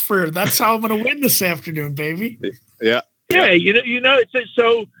 parlays that's how I'm going to win this afternoon, baby. Yeah. Yeah. It's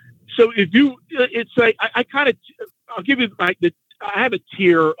so if you, it's like I'll give you I have a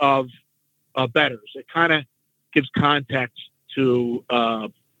tier of bettors. It kind of gives context to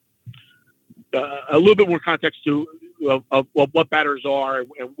a little bit more context to of what bettors are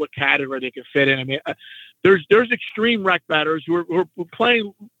and what category they can fit in. I mean, there's extreme rec bettors who are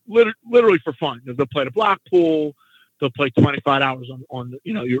playing literally for fun. They'll play the block pool. They'll play 25 hours on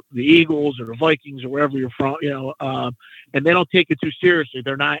the Eagles or the Vikings or wherever you're from, and they don't take it too seriously.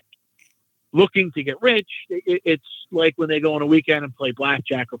 They're not looking to get rich. It's like when they go on a weekend and play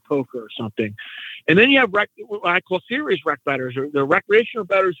blackjack or poker or something. And then you have what I call serious rec bettors, or the recreational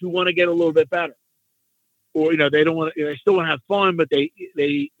bettors who want to get a little bit better, or they don't want they still want to have fun, but they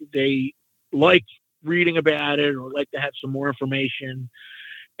like reading about it or like to have some more information.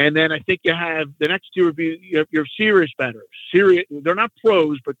 And then I think you have the next two would be your serious bettors. They're not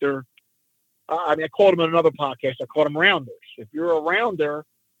pros, but they're. I called them in another podcast. I called them rounders. If you're a rounder,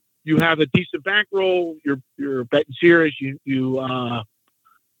 you have a decent bankroll. You're betting serious. You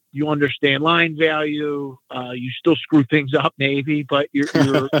understand line value. You still screw things up, maybe, but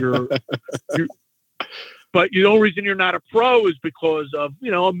but the only reason you're not a pro is because of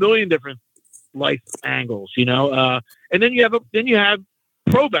a million different life angles. And then you have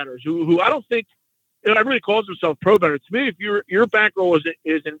pro bettors who I don't think everybody calls themselves pro better. To me, if your bankroll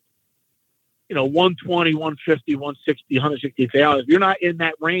isn't 120, 150, 160, 160,000, if you're not in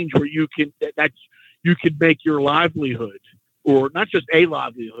that range where you can make your livelihood, or not just a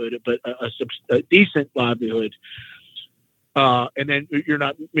livelihood, but a decent livelihood, and then you're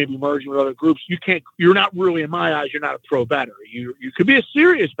not maybe merging with other groups, you're not really, in my eyes, you're not a pro bettor. You could be a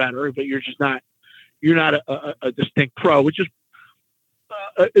serious bettor, but you're not a distinct pro, which is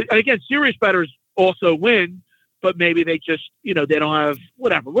again, serious bettors also win, but maybe they just, they don't have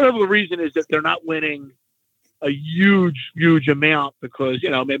whatever the reason is that they're not winning a huge amount because,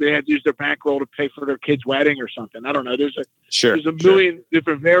 maybe they have to use their bankroll to pay for their kid's wedding or something. I don't know. There's a million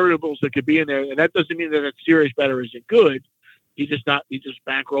different variables that could be in there. And that doesn't mean that a serious bettor isn't good. He just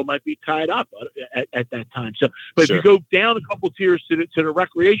bankroll might be tied up at that time. So, but if you go down a couple tiers to the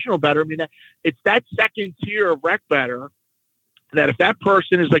recreational bettor, it's that second tier of rec bettor that if that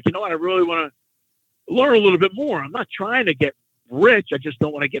person is like, I really want to learn a little bit more. I'm not trying to get rich. I just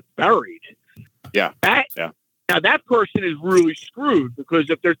don't want to get buried. Yeah. Now that person is really screwed, because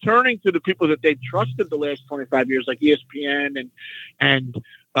if they're turning to the people that they've trusted the last 25 years, like ESPN and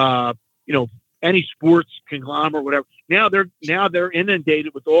any sports conglomerate or whatever, now they're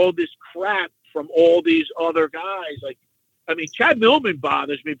inundated with all this crap from all these other guys. Chad Millman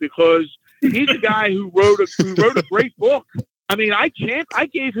bothers me because he's a guy who wrote a great book. I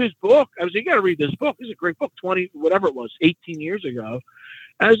gave his book. I was like, you got to read this book. This is a great book, 18 years ago.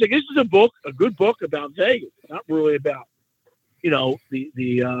 And I was like, this is a good book about Vegas. It's not really about,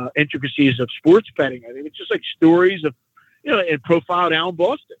 the intricacies of sports betting. I think it's just like stories of, and profiled Alan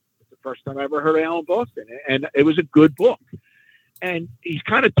Boston. It's the first time I ever heard of Alan Boston. And it was a good book. And he's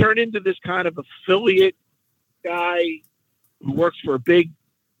kind of turned into this kind of affiliate guy who works for a big,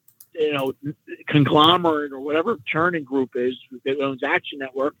 conglomerate or whatever churning group is that owns Action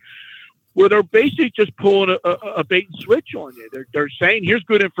Network, where they're basically just pulling a bait and switch on you. They're saying, here's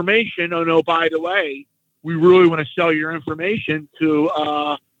good information. Oh no, by the way, we really want to sell your information to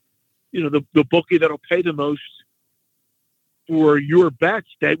the bookie that'll pay the most for your bets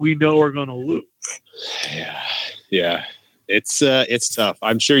that we know are going to lose. Yeah. It's tough.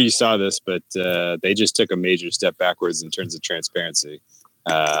 I'm sure you saw this, but they just took a major step backwards in terms of transparency.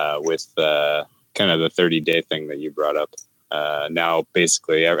 With kind of the 30-day thing that you brought up. Now,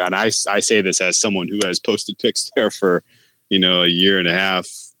 basically, and I say this as someone who has posted picks there for, a year and a half,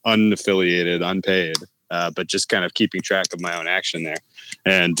 unaffiliated, unpaid, but just kind of keeping track of my own action there.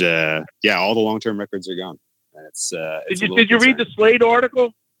 And all the long-term records are gone. And did you read the Slate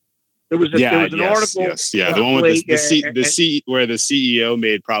article? There was an article. Yes. Yeah. The one with where the CEO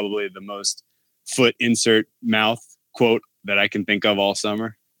made probably the most foot insert mouth quote that I can think of all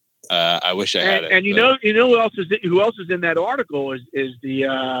summer. I wish I had it. And who else is in that article is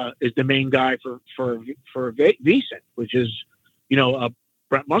the main guy for VSiN, which is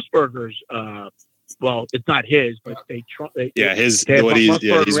Brent Musburger's. Well, it's not his, but he's a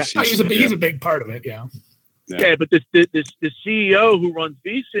big part of it. Yeah. Yeah, but the CEO who runs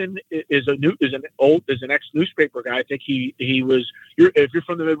VSiN is an ex newspaper guy. I think he was. If you're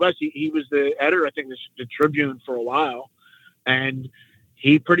from the Midwest, he was the editor. I think the Tribune for a while. And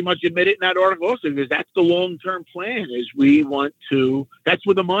he pretty much admitted in that article also, because that's the long-term plan, is we want to, that's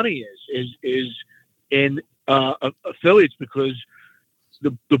where the money is in affiliates, because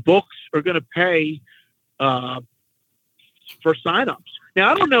the books are going to pay for signups.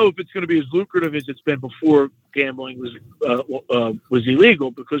 Now, I don't know if it's going to be as lucrative as it's been before gambling was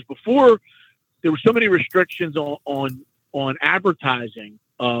illegal, because before there were so many restrictions on advertising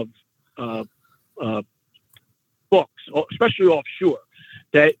of books, especially offshore,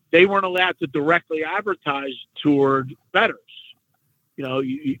 that they weren't allowed to directly advertise toward bettors.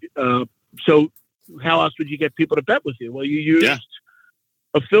 So how else would you get people to bet with you? Well, you used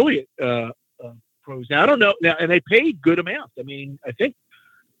affiliate pros. Now, I don't know. Now, and they paid good amounts. I mean, I think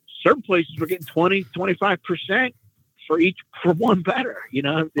certain places were getting 20, 25% for one bettor,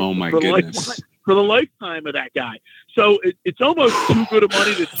 Oh my goodness. For the lifetime of that guy. So it's almost too good of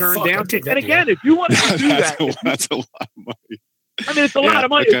money to turn down. And again, if you wanted to do that's a lot of money. I mean, it's a lot of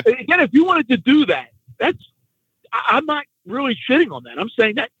money. Okay. Again, if you wanted to do that, I'm not really shitting on that. I'm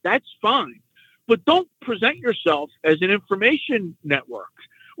saying that's fine. But don't present yourself as an information network,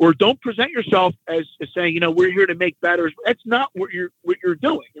 or don't present yourself as saying, we're here to make bettors. That's not what you're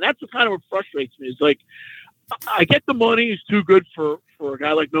doing. And that's what kind of what frustrates me. Is like, I get the money is too good for a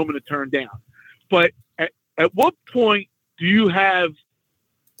guy like Millman to turn down. But at what point do you have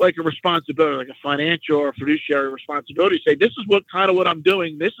like a responsibility, like a financial or fiduciary responsibility to say, this is what I'm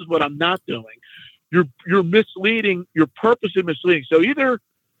doing, this is what I'm not doing? You're misleading, you're purposely misleading. So either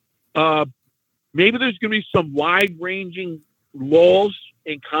maybe there's going to be some wide-ranging laws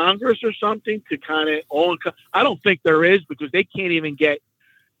in Congress or something to kind of I don't think there is, because they can't even get.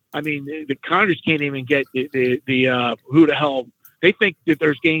 I mean, the Congress can't even get the who the hell they think that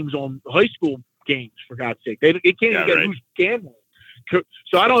there's games on high school games, for God's sake. They can't even get who's gambling.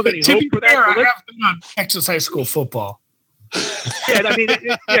 So I don't have any hope for that. I have been on Texas high school football. Yeah, I mean,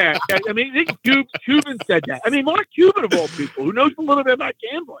 Cuban said that. I mean, Mark Cuban of all people, who knows a little bit about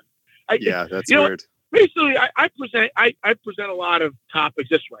gambling. That's weird. Basically, I present a lot of topics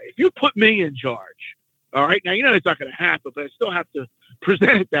this way. If you put me in charge, all right, now it's not going to happen, but I still have to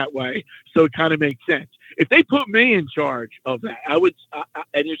present it that way, so it kind of makes sense. If they put me in charge of that, I would,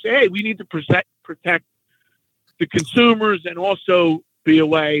 and you say, hey, we need to protect the consumers and also be a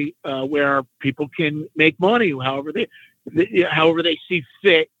way where people can make money, however they see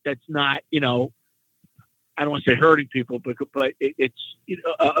fit. That's not, I don't want to say hurting people, but it's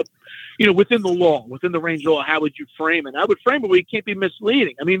within the law, within the range of law. How would you frame it? I would frame it where you can't be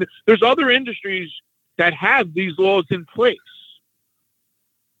misleading. I mean, there's other industries that have these laws in place.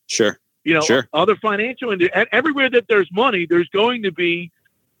 Sure. Other financial and everywhere that there's money, there's going to be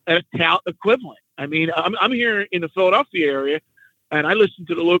a tout equivalent. I mean, I'm here in the Philadelphia area, and I listen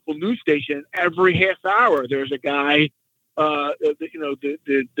to the local news station every half hour. There's a guy,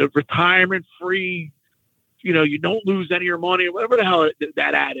 the retirement free, you don't lose any of your money, or whatever the hell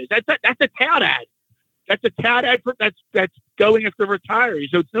that ad is. That's a tout ad. That's a tout ad that's going after retirees.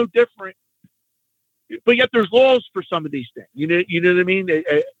 So it's no different. But yet there's laws for some of these things. You know what I mean?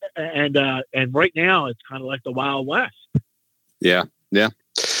 And right now it's kind of like the Wild West. Yeah.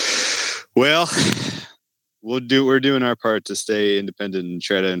 Well, we're doing our part to stay independent and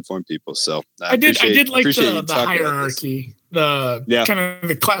try to inform people. So I did like the hierarchy, kind of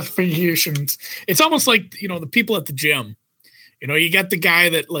the classifications. It's almost like, the people at the gym, you got the guy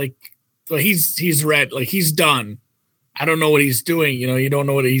that he's red, like he's done. I don't know what he's doing. You don't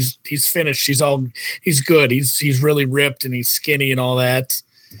know what he's finished. He's good. He's really ripped and he's skinny and all that.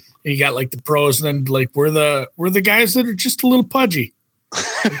 And you got like the pros, and then like we're the guys that are just a little pudgy.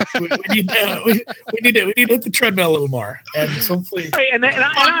 we need to hit the treadmill a little more. And hopefully, and I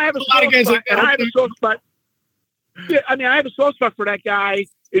have a lot of guys like that. I have a soft spot. Yeah, I mean, I have a soft spot for that guy.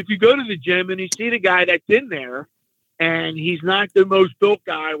 If you go to the gym and you see the guy that's in there, and he's not the most built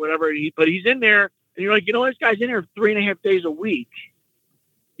guy, whatever, but he's in there. And you're like, this guy's in here 3.5 days a week.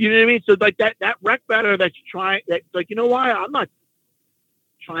 You know what I mean? So like that rec better that's trying, that's like, why? I'm not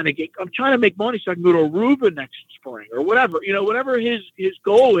trying to make money so I can go to Aruba next spring or whatever. Whatever his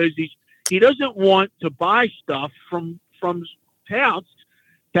goal is, he doesn't want to buy stuff from touts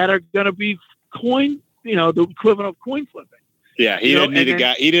that are going to be coin, the equivalent of coin flipping. Yeah, he didn't need a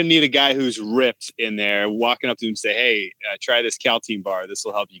guy. He didn't need a guy who's ripped in there, walking up to him and say, "Hey, try this Caltein bar. This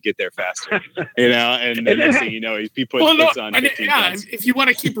will help you get there faster." And the next thing you know, he puts on. If you want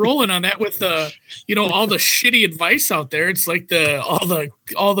to keep rolling on that with all the shitty advice out there, it's like all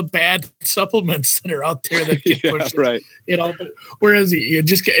the bad supplements that are out there that get pushed. Right. Whereas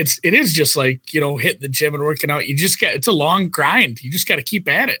it is just like hitting the gym and working out. It's a long grind. You just got to keep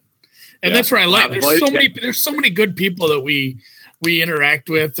at it. And that's where I like. There's so many good people that we interact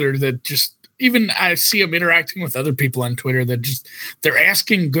with, or that just even I see them interacting with other people on Twitter that they're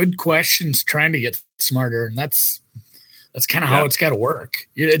asking good questions, trying to get smarter, and that's kind of how it's got to work.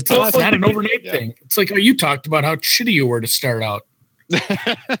 It's not an overnight thing. It's like you talked about how shitty you were to start out.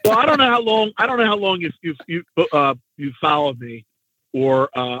 Well, I don't know how long you followed me, or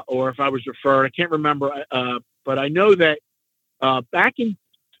if I was referred. I can't remember, but I know that back in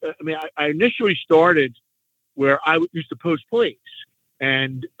I initially started where I used to post plays,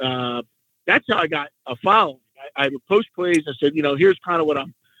 and that's how I got a following. I would post plays and said, here's kind of what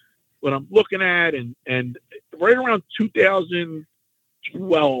I'm looking at, and right around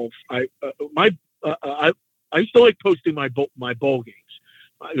 2012, I used to like posting my bowl games.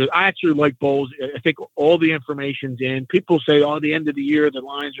 I actually like bowls. I think all the information's in. People say, the end of the year, the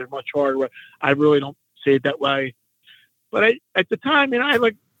lines are much harder. I really don't say it that way. But at the time, I had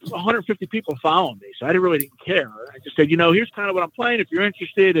like 150 people following me, so I didn't care. I just said, here's kind of what I'm playing if you're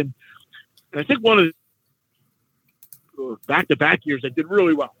interested. And I think one of the back-to-back years, I did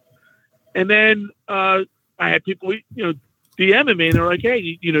really well. And then I had people, DMing me, and they're like,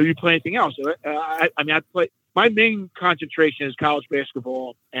 hey, you play anything else? So, I play. My main concentration is college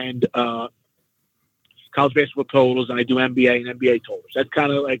basketball and college basketball totals, and I do NBA and NBA totals. That's kind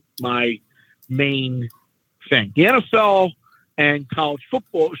of like my main thing. The NFL and college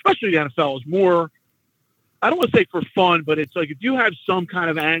football, especially the NFL, is more, I don't want to say for fun, but it's like if you have some kind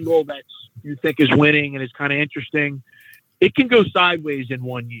of angle that you think is winning and is kind of interesting, it can go sideways in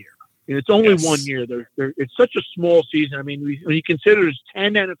 1 year. And it's only 1 year. It's such a small season. I mean, when you consider there's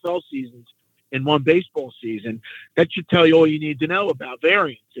 10 NFL seasons in one baseball season, that should tell you all you need to know about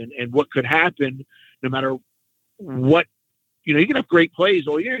variance and what could happen no matter what. You can have great plays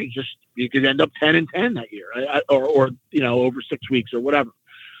all year. You could end up 10-10 that year, or over 6 weeks or whatever.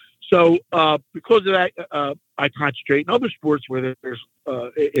 So because of that, I concentrate in other sports where there's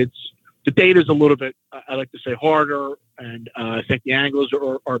the data is a little bit, I like to say, harder, and I think the angles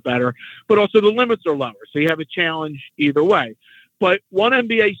are better, but also the limits are lower. So you have a challenge either way. But one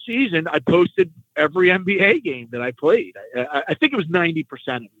NBA season, I posted every NBA game that I played. I think it was 90% of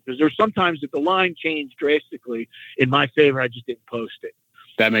them, because there's sometimes that the line changed drastically in my favor. I just didn't post it.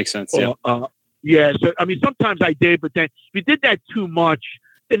 That makes sense. Yeah. So, I did, but then if you did that too much,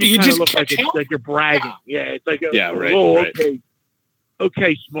 then you kind of look like you're bragging. Yeah. It's like, right.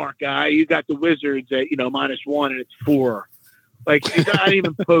 Okay, smart guy. You got the Wizards at, -1 and it's 4. Like, I didn't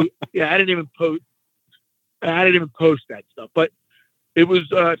even post. Yeah. I didn't even post that stuff, but it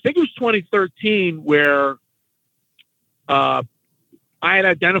was, I think it was 2013 where I had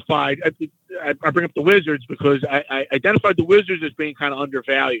identified, I bring up the Wizards because I identified the Wizards as being kind of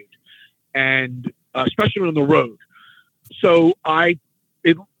undervalued, and especially on the road. So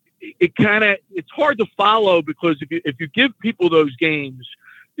it's hard to follow, because if you give people those games,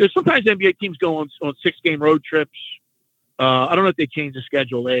 sometimes NBA teams go on 6-game road trips. I don't know if they changed the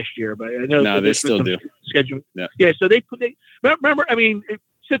schedule last year, but I know they still do. Schedule. Yeah. So they remember. I mean, it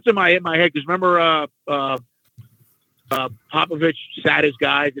sits in my head because remember Popovich sat his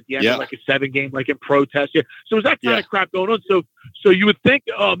guys at the end of like a 7-game, like in protest. Yeah. So was that kind of crap going on? So you would think,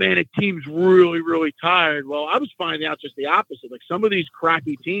 oh man, a team's really, really tired. Well, I was finding out just the opposite. Like, some of these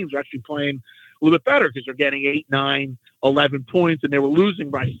crappy teams are actually playing a little bit better because they're getting 8, 9, 11 points, and they were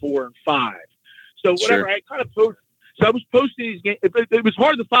losing by 4 and 5. So whatever, I kind of posted. So I was posting these games. It was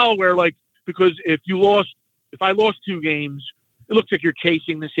hard to follow because if I lost 2 games, it looks like you're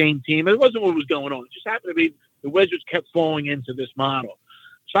chasing the same team. It wasn't what was going on. It just happened to be the Wizards kept falling into this model.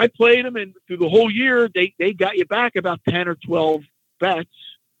 So I played them, and through the whole year, they got you back about 10 or 12 bets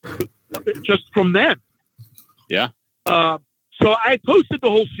just from them. Yeah. So I posted the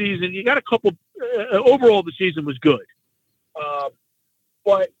whole season. You got a couple. Overall, the season was good.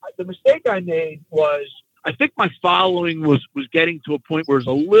 But the mistake I made was, I think my following was getting to a point where it's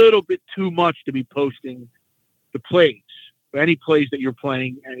a little bit too much to be posting the plays, or any plays that you're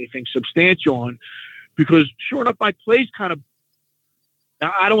playing anything substantial on, because sure enough, my plays kind of,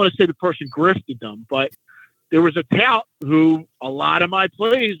 I don't want to say the person grifted them, but there was a tout who a lot of my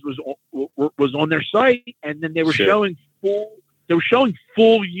plays was on their site, and then they were showing full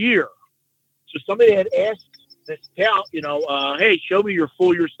year. So somebody had asked this tout, hey, show me your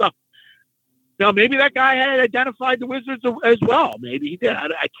full year stuff. Now, maybe that guy had identified the Wizards as well. Maybe he did.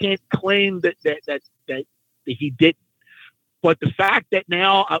 I can't claim that he didn't. But the fact that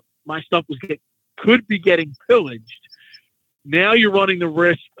now my stuff could be getting pillaged, now you're running the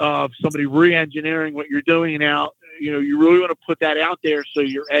risk of somebody re-engineering what you're doing. Now, you really want to put that out there so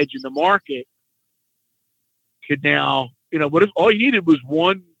your edge in the market could now, what if all you needed was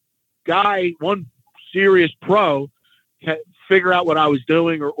one guy, one serious pro, figure out what I was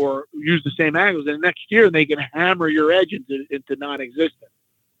doing or use the same angles, and next year they can hammer your edge into non-existent.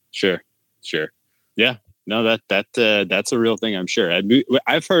 Sure. Yeah, no, that's a real thing. I'm sure.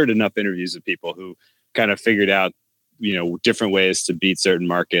 I've heard enough interviews of people who kind of figured out, different ways to beat certain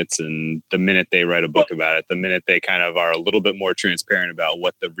markets. And the minute they write a book about it, the minute they kind of are a little bit more transparent about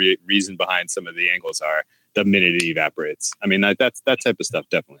what the reason behind some of the angles are, the minute it evaporates. I mean, that type of stuff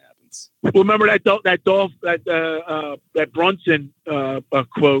definitely happens. Well, remember that Brunson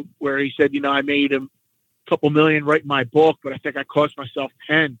quote where he said, I made a couple million writing my book, but I think I cost myself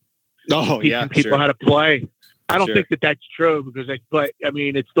 10 teaching people how to play. I don't think that's true because it's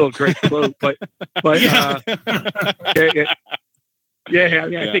still a great quote, but I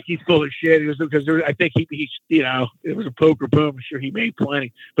think he's full of shit. I think he's it was a poker boom. I'm sure he made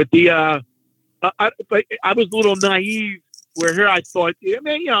plenty, but I was a little naive where here I thought,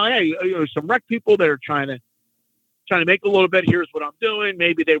 some rec people that are trying to make a little bit. Here's what I'm doing.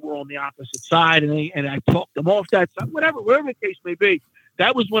 Maybe they were on the opposite side and I talked them off that side, whatever the case may be.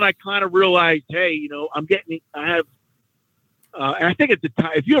 That was when I kind of realized, hey, and I think at the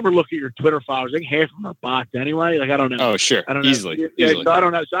time, if you ever look at your Twitter followers, I think half of them are bots anyway. Like, I don't know. Oh, sure. I don't know. Easily. So I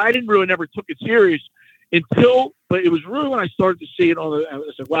don't know. So I didn't really never took it serious but it was really when I started to see it I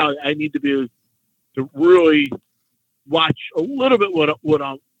was like, wow, I need to really watch a little bit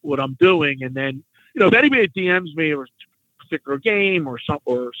what I'm doing. And then, if anybody DMs me or a particular game or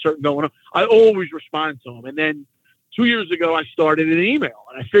certain going on, I always respond to them. And then 2 years ago, I started an email,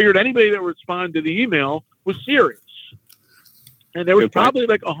 and I figured anybody that would respond to the email was serious. And there was probably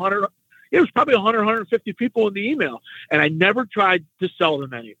like 100. It was probably 100, 150 people in the email, and I never tried to sell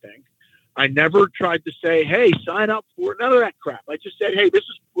them anything. I never tried to say, "Hey, sign up for it." None of that crap. I just said, "Hey, this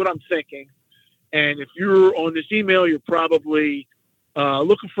is what I'm thinking," and if you're on this email, you're probably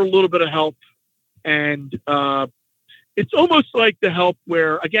looking for a little bit of help, and it's almost like the help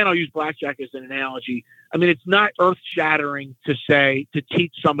where, again, I'll use blackjack as an analogy. I mean, it's not earth-shattering to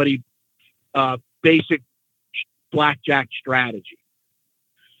teach somebody basic blackjack strategy.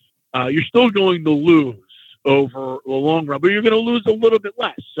 You're still going to lose over the long run, but you're going to lose a little bit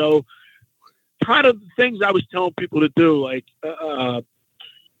less. So kind of the things I was telling people to do, like,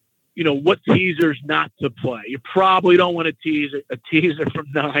 what teasers not to play. You probably don't want to tease a teaser from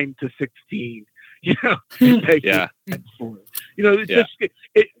 9 to 16.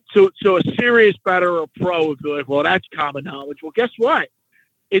 So a serious bettor or pro would be like, well, that's common knowledge. Well, guess what?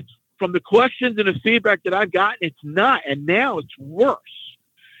 It's from the questions and the feedback that I've gotten, it's not, and now it's worse.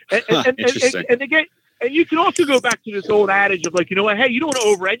 And again, and you can also go back to this old adage of like, you know what? Hey, you don't want to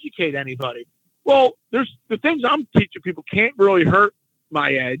overeducate anybody. Well, there's the things I'm teaching people can't really hurt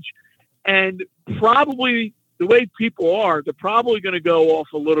my edge, and probably the way people are, they're probably going to go off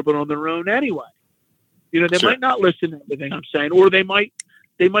a little bit on their own anyway. They might not listen to everything I'm saying, or they might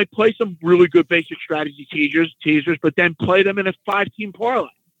play some really good basic strategy teasers, but then play them in a 5-team parlay.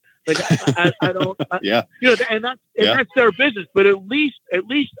 Like I don't, and that's their business. But at least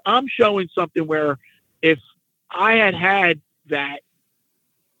I'm showing something where if I had that,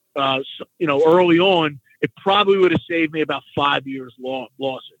 early on, it probably would have saved me about 5 years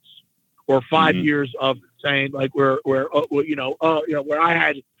losses, or 5 years of saying like where I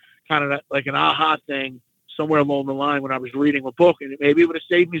had kind of like an aha thing somewhere along the line when I was reading a book, and maybe it would have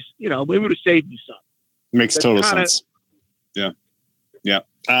saved me, some. Makes total sense. Yeah.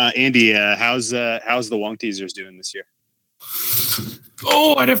 Andy, how's the Wong teasers doing this year?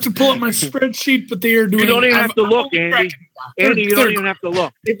 Oh, I'd have to pull up my spreadsheet, but they are doing. You don't even have to look, Andy. Andy, you don't even have to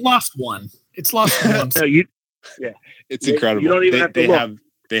look. They've lost one. It's lost one. It's incredible. You don't even have to look.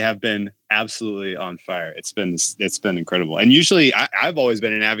 They have been absolutely on fire. It's been incredible. And usually I've always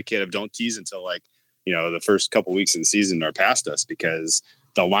been an advocate of don't tease until the first couple weeks of the season are past us, because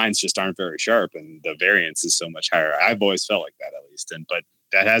the lines just aren't very sharp and the variance is so much higher. I've always felt like that, at least. But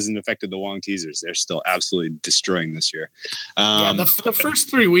that hasn't affected the Wong teasers. They're still absolutely destroying this year. The first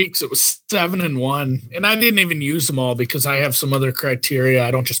 3 weeks, it was 7-1, and I didn't even use them all because I have some other criteria.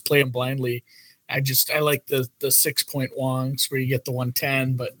 I don't just play them blindly. I like the 6-point Wongs where you get the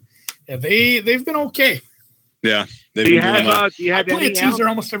 110, but yeah, they've been okay. Yeah. Do you have I play any a teaser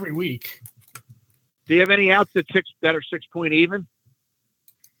almost every week. Do you have any outs that are 6-point even?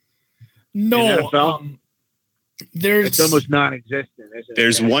 No. It's almost non-existent, isn't it?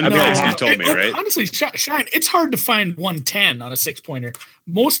 There's one guy who told me, right? Honestly, Shine, it's hard to find 110 on a 6-pointer.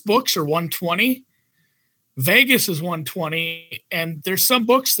 Most books are 120. Vegas is 120, and there's some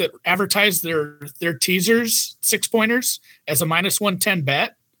books that advertise their teasers, 6-pointers, as a -110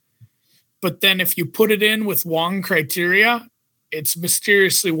 bet. But then if you put it in with Wong criteria, it's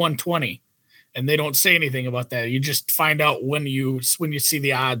mysteriously 120, and they don't say anything about that. You just find out when you see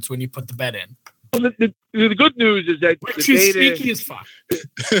the odds when you put the bet in. Well, the good news is that which is sneaky as fuck.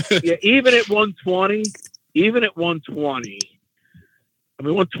 Yeah, even at 120. I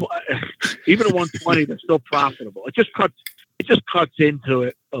mean, even at 120, they're still profitable. It just cuts into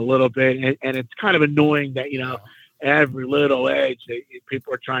it a little bit, and it's kind of annoying that every little edge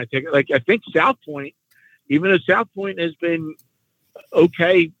people are trying to take it. Like I think South Point, even though South Point has been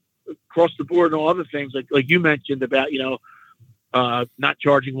okay across the board and all other things, like you mentioned about, not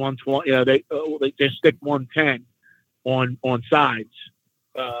charging 120, they stick 110 on sides.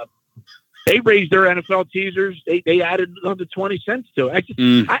 They raised their NFL teasers. They added another 20 cents to it.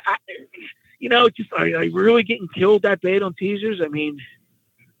 Are you really getting killed that bad on teasers? I mean,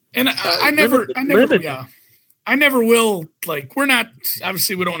 and I never will. Like, we're not,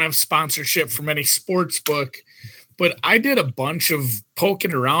 obviously we don't have sponsorship from any sports book, but I did a bunch of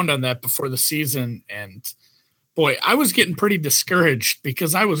poking around on that before the season. And boy, I was getting pretty discouraged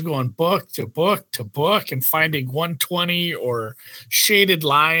because I was going book to book to book and finding 120 or shaded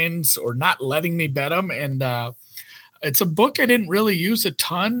lines or not letting me bet them. And it's a book I didn't really use a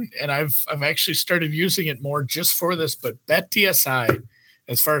ton, and I've actually started using it more just for this. But BetDSI,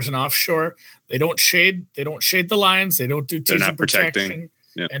 as far as an offshore, they don't shade the lines, they don't do teaser protection,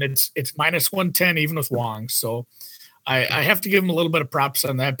 and it's minus 110 even with Wong. So I have to give them a little bit of props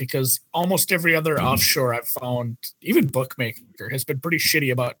on that, because almost every other offshore I've found, even Bookmaker, has been pretty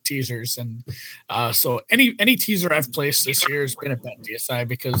shitty about teasers. And so any teaser I've placed this year has been at BetDSI,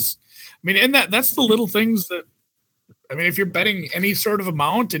 because and that's the little things that, if you're betting any sort of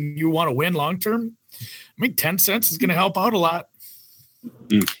amount and you want to win long term, 10 cents is going to help out a lot.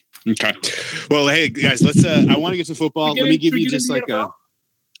 Okay. Well, hey guys, let's. I want to get to football. Let me give you just like a.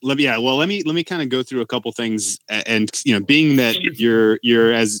 Let me kind of go through a couple things, and being that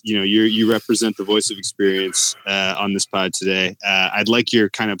you're as you represent the voice of experience on this pod today, I'd like your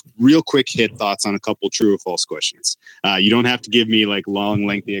kind of real quick hit thoughts on a couple true or false questions. You don't have to give me like long,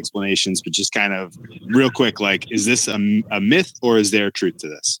 lengthy explanations, but just kind of real quick, like, is this a myth or is there truth to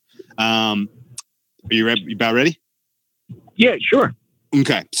this? Are you about ready? Yeah, sure.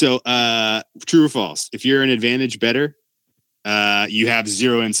 Okay, so true or false? If you're an advantage bettor, you have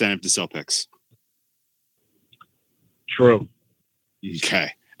zero incentive to sell picks. True.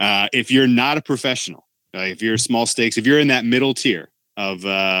 Okay. If you're not a professional, if you're small stakes, if you're in that middle tier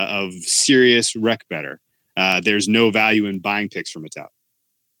of serious rec bettor, there's no value in buying picks from a tout.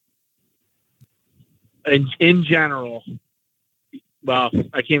 In general, well,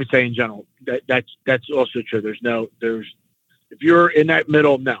 I can't even say in general. That's also true. If you're in that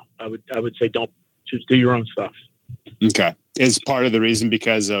middle, no, I would say don't, just do your own stuff. Okay. Is part of the reason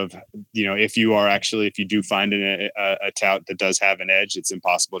because of, if you do find a tout that does have an edge, it's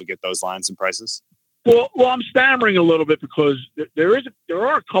impossible to get those lines and prices? Well, I'm stammering a little bit because there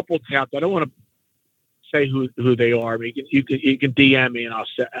are a couple touts. I don't want to say who they are. But you can DM me and I'll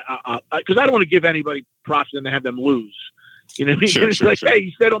say, because I don't want to give anybody props and then have them lose. You know what I mean? Sure, it's sure, like, sure. hey,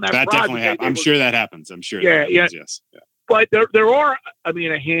 you said on that project. Definitely happens. I'm sure that happens. I'm sure. Yeah, that happens, yes. Yeah. But there are,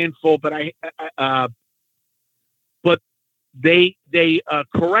 a handful, but but they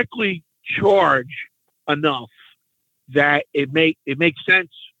correctly charge enough that it makes sense.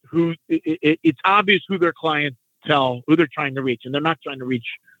 It's obvious who their clientele, who they're trying to reach, and they're not trying to reach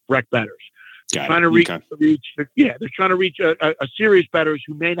rec bettors. They're trying to reach a serious bettors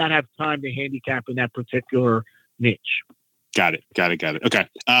who may not have time to handicap in that particular niche. Got it. Okay.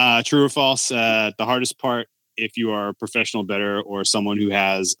 True or false? The hardest part, if you are a professional bettor or someone who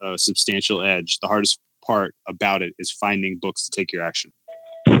has a substantial edge, the hardest part about it is finding books to take your action.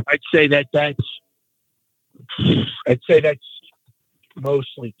 I'd say that's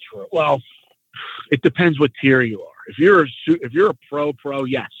mostly true. Well, it depends what tier you are. If you're a pro,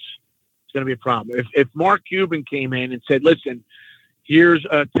 yes, it's going to be a problem. If Mark Cuban came in and said, "Listen, here's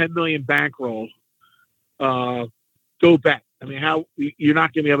a 10 million bankroll, go bet." How you're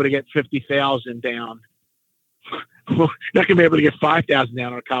not going to be able to get 50,000 down. You're not going to be able to get 5,000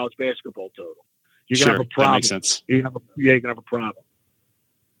 down on a college basketball total. You're going to have a problem. That makes sense. You're going to have a problem.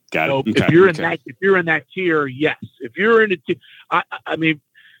 Got it. So Okay. If you're in that tier, yes. If you're in a tier,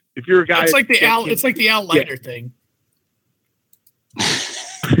 if you're a guy, it's like the outlier thing.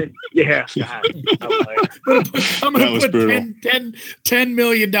 Yeah. I'm going to put $10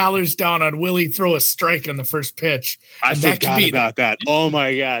 million down on Willie throw a strike on the first pitch. I forgot about that. Oh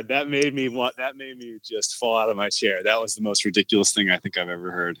my God. That made me just fall out of my chair. That was the most ridiculous thing I think I've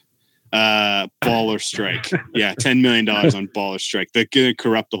ever heard. Ball or strike. Yeah. $10 million on ball or strike. They're going to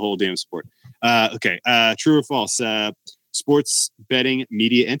corrupt the whole damn sport. Okay. True or false? Sports betting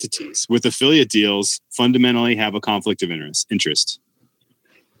media entities with affiliate deals fundamentally have a conflict of interest.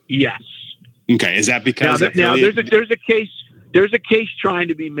 Yes. Okay. Is that because now there's a case trying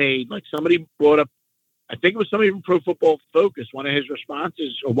to be made. Like somebody brought up, I think it was somebody from Pro Football Focus. One of his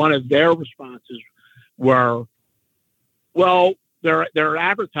responses, or one of their responses, were, well, they're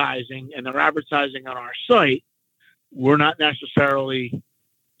advertising, and they're advertising on our site. We're not necessarily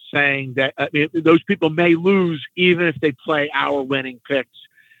saying that those people may lose even if they play our winning picks,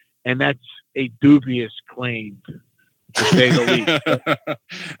 and that's a dubious claim, to say the least.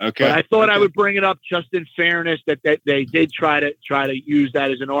 Okay. But I thought I would bring it up just in fairness that they did try to use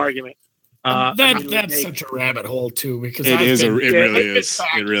that as an argument. That's such a rabbit hole too, because it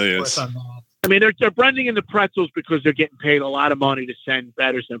really is. I mean, they're blending the pretzels because they're getting paid a lot of money to send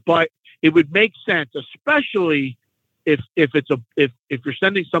bettors in, but it would make sense, especially if you're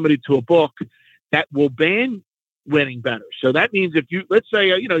sending somebody to a book that will ban winning bettors. So that means if you, let's say,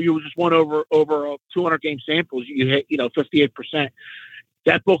 you just won over 200 game samples, you hit 58%.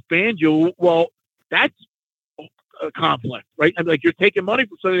 That book banned you. Well, that's a conflict, right? I mean, like, you're taking money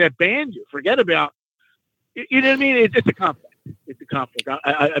from somebody that banned you. Forget about, you know what I mean? It's a conflict. It's a conflict.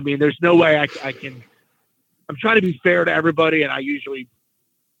 I mean, there's no way I can. I'm trying to be fair to everybody, and I usually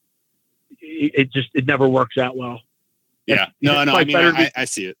it never works out well. Yeah, no. I mean, I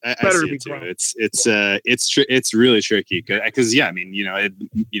see it. I see it too. It's really tricky because I mean,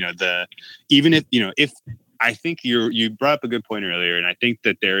 even if I think you brought up a good point earlier, and I think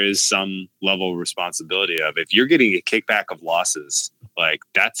that there is some level of responsibility of, if you're getting a kickback of losses, like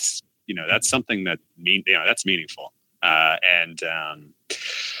that's something that that's meaningful.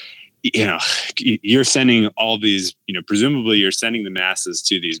 You're sending all these, presumably you're sending the masses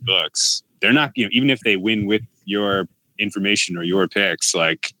to these books. They're not, even if they win with your information or your picks,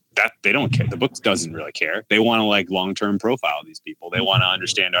 like that, they don't care. The book doesn't really care. They want to long-term profile these people. They want to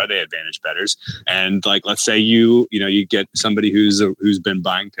understand, are they advantage bettors? And let's say you get somebody who's been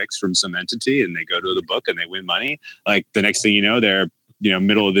buying picks from some entity, and they go to the book and they win money. Like, the next thing you know, they're,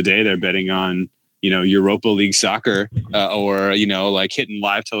 middle of the day, they're betting on, Europa League soccer, or, hitting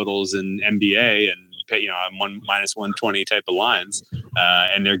live totals in NBA and, on -120 type of lines,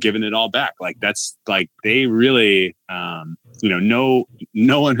 and they're giving it all back. That's they really, no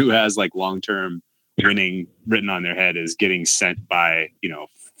one who has long-term winning written on their head is getting sent by,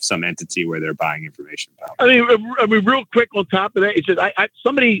 some entity where they're buying information about. I mean, real quick on top of that, it says,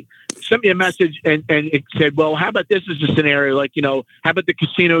 somebody sent me a message and it said, well, how about this as a scenario? How about the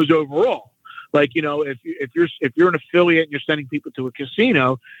casinos overall? If you're an affiliate and you're sending people to a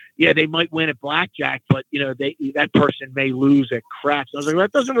casino, yeah, they might win at blackjack, but that person may lose at craps. I was like,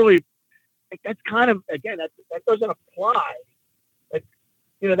 that doesn't really. That's kind of, again, that doesn't apply.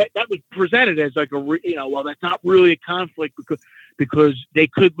 That was presented as well, that's not really a conflict because they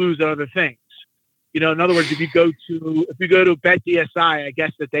could lose other things. In other words, if you go to BetDSI, I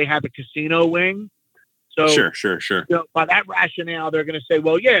guess that they have a casino wing. So sure. By that rationale, they're going to say,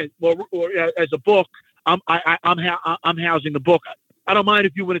 well, yeah, or as a book, I'm housing the book. I don't mind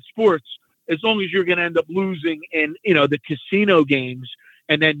if you win at sports, as long as you're going to end up losing in the casino games,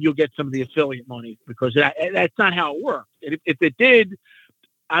 and then you'll get some of the affiliate money, because that's not how it works. And if it did,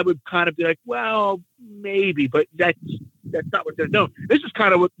 I would kind of be like, well, maybe, but that's not what they're doing. This is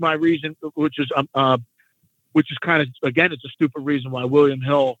kind of what my reason, which is kind of, again, it's a stupid reason why William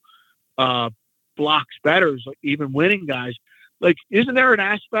Hill blocks bettors, even winning guys. Isn't there an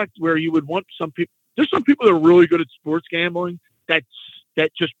aspect where you would want some people? There's some people that are really good at sports gambling that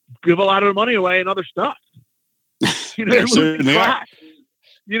just give a lot of money away and other stuff. They lose what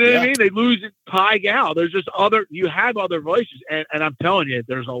I mean? They lose at Pie Gal. There's just you have other voices, and I'm telling you,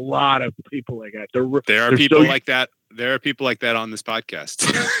 there's a lot of people like that. There are people like that. There are people like that on this podcast.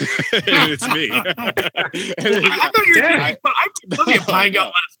 It's me. I thought you were doing Pie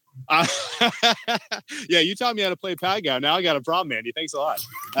Gal. Yeah, you taught me how to play Pag-Out. Now I got a problem, Andy. Thanks a lot.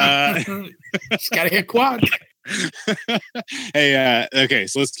 Just gotta hit quad. Hey, okay,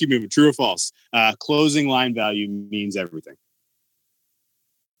 so let's keep moving. True or false? Closing line value means everything.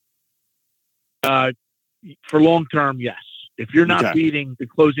 For long term, yes. If you're not beating the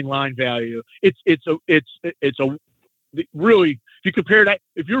closing line value, it's really, if you compare that,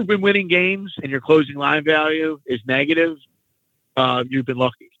 if you've been winning games and your closing line value is negative, you've been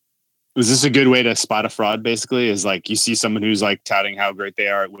lucky. Is this a good way to spot a fraud, basically? Is you see someone who's touting how great they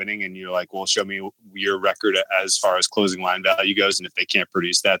are at winning, and you're like, well, show me your record as far as closing line value goes. And if they can't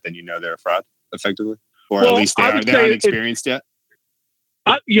produce that, then they're a fraud, effectively. Or at least they aren't experienced yet.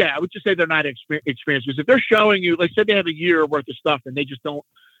 Yeah, I would just say they're not experienced, because if they're showing you, say they have a year worth of stuff and they just don't,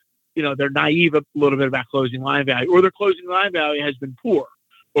 they're naive a little bit about closing line value, or their closing line value has been poor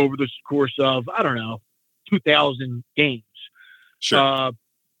over the course of, 2,000 games. Sure.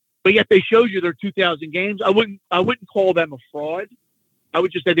 But yet they showed you their 2,000 games. I wouldn't call them a fraud. I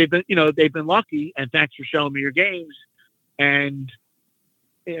would just say they've been lucky, and thanks for showing me your games. And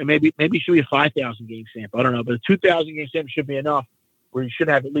maybe it should be a 5,000 game sample. I don't know, but a 2,000 game sample should be enough, where you should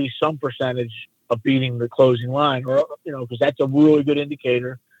have at least some percentage of beating the closing line, or because that's a really good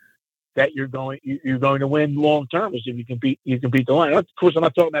indicator that you're going to win long term is if you can beat the line. Of course, I'm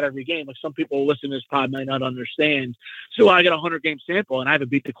not talking about every game. Like some people who listen to this pod might not understand. So I got a 100-game sample and I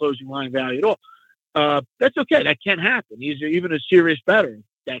haven't beat the closing line value at all. That's okay. That can happen. Even a serious bettor,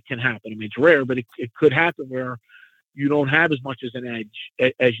 that can happen. I mean, it's rare, but it could happen where you don't have as much as an edge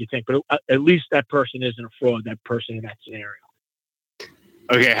as you think. But at least that person isn't a fraud. That person in that scenario.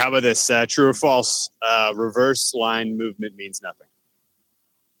 Okay, how about this? True or false? Reverse line movement means nothing.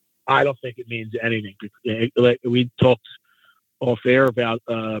 I don't think it means anything. We talked off air about.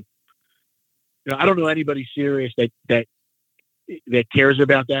 I don't know anybody serious that cares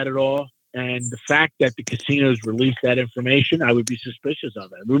about that at all. And the fact that the casinos release that information, I would be suspicious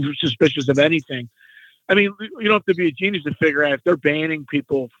of it. I would be suspicious of anything. I mean, you don't have to be a genius to figure out if they're banning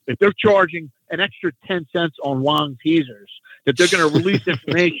people, if they're charging an extra 10 cents on long teasers, that they're going to release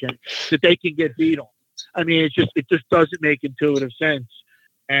information that they can get beat on. I mean, it just doesn't make intuitive sense.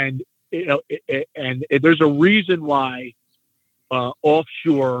 And there's a reason why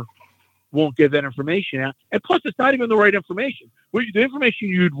offshore won't give that information out. And plus, it's not even the right information. The information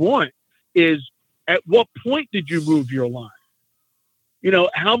you'd want is at what point did you move your line?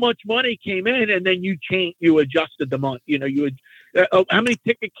 How much money came in, and then you adjusted the money. How many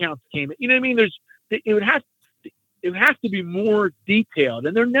ticket counts came in. You know what I mean? It would have to be more detailed,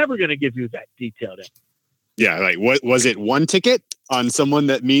 and they're never going to give you that detailed info. Yeah, like what was it? One ticket on someone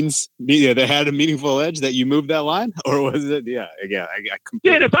that that had a meaningful edge that you moved that line, or was it? Yeah, again, I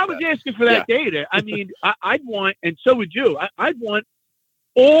yeah. And if I was asking for that data, I mean, I'd want, and so would you. I'd want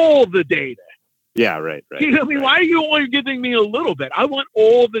all the data. Yeah, right. You know what I mean? Right. Why are you only giving me a little bit? I want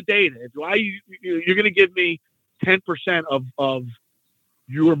all the data. Why you're going to give me 10% of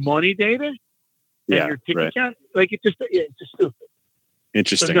your money data and your ticket count? Like it's just stupid.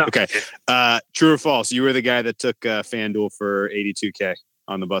 Interesting. So, no. Okay. True or false? You were the guy that took FanDuel for $82K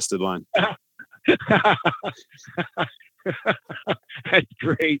on the busted line. That's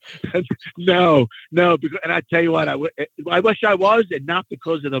great. No. Because, and I tell you what, I wish I was, and not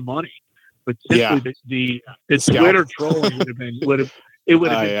because of the money, but simply the Twitter trolling would have been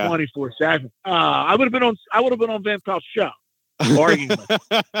 24/7. I would have been on Van Pelt's show arguing with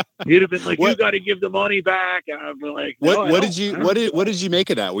him. He'd have been like, "You got to give the money back," and I'd be like, "What did you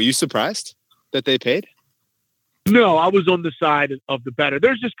make of that? Were you surprised that they paid?" No, I was on the side of the bettor.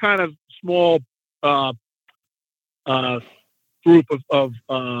 There's this kind of small group of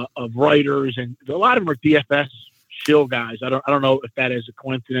writers, and a lot of them are DFS shill guys. I don't know if that is a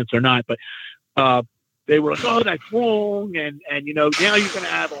coincidence or not, but they were like, "Oh, that's wrong," and now you're going to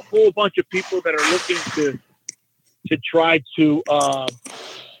have a whole bunch of people that are looking to try to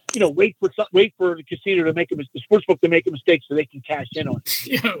wait for the casino to make the sportsbook to make a mistake so they can cash in on it.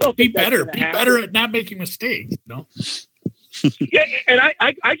 Yeah, be better at not making mistakes. No. Yeah, and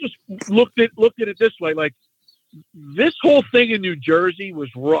I just looked at it this way, like this whole thing in New Jersey was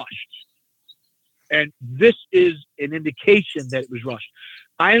rushed. And this is an indication that it was rushed.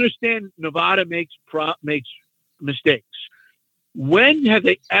 I understand Nevada makes mistakes. When have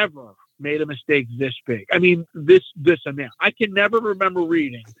they ever made a mistake this big? I mean, this amount. I can never remember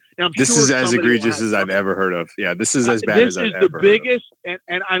reading. Now, this is as egregious as I've ever heard of. Yeah, this is as bad as I've ever heard of. This is the biggest.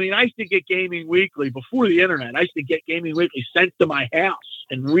 And I mean, I used to get Gaming Weekly before the internet. I used to get Gaming Weekly sent to my house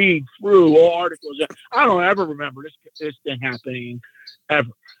and read through all articles. I don't ever remember this thing happening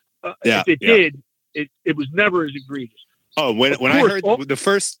ever. If it did, it was never as egregious. Oh, when I heard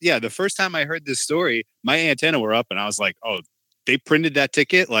the first time I heard this story, my antenna were up and I was like, oh, they printed that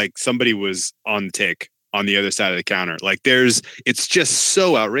ticket like somebody was on the tick on the other side of the counter. Like it's just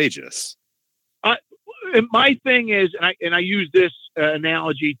so outrageous. And my thing is, and I use this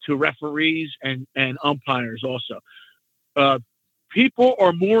analogy to referees and umpires also. People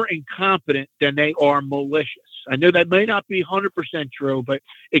are more incompetent than they are malicious. I know that may not be 100% true, but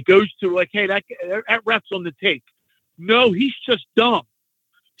it goes to like, hey, that ref's on the take. No, he's just dumb.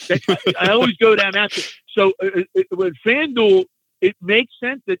 I always go down that. So with FanDuel, it makes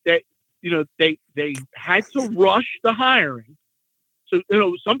sense that they had to rush the hiring. So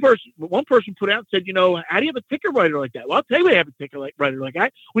one person put out and said, how do you have a ticket writer like that? Well, I'll tell you, they have a ticket writer like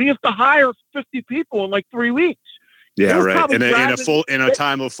that when you have to hire 50 people in like 3 weeks. Yeah, right. In a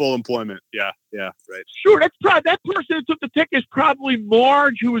time of full employment. Yeah, right. Sure, that person that took the ticket is probably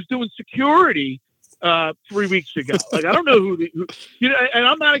Marge, who was doing security 3 weeks ago. Like I don't know who and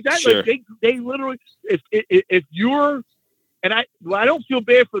I'm not exactly. Sure. Like, they literally, if you're, and I don't feel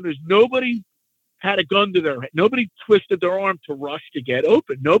bad for this. Nobody had a gun to their head. Nobody twisted their arm to rush to get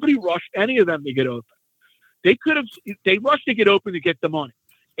open. Nobody rushed any of them to get open. They rushed to get open to get the money.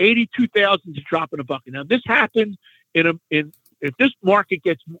 $82,000 to drop in a bucket. Now this happened in if this market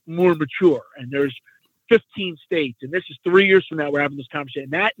gets more mature and there's 15 states, and this is 3 years from now, we're having this conversation,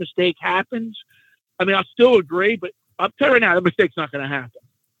 and that mistake happens, I mean, I'll still agree, but I'll tell you right now, that mistake's not going to happen.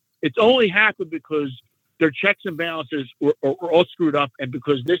 It's only happened because their checks and balances were all screwed up, and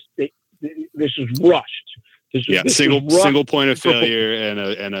because this is rushed. Single point of failure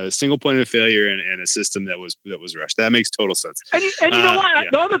and a single point of failure and a system that was rushed. That makes total sense. And you know what?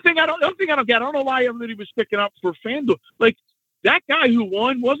 The other thing I don't get. I don't know why everybody was picking up for FanDuel. Like that guy who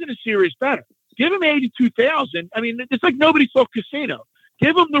won wasn't a serious bettor. Give him 82,000. I mean, it's like nobody saw Casino.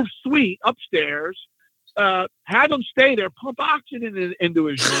 Give him the suite upstairs. Have him stay there. Pump oxygen into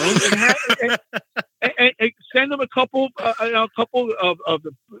his room and send him a couple of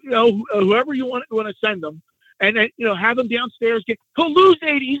the whoever you want to send them. And then, have him downstairs. He'll lose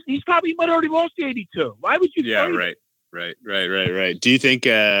 80. He might already lost 82. Why would you? Yeah, right. Do you think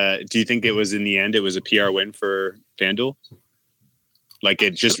it was in the end? It was a PR win for FanDuel. Like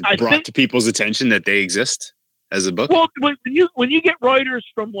it just brought to people's attention that they exist as a book. Well, when you get writers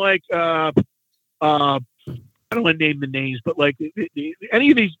from like I don't want to name the names, but like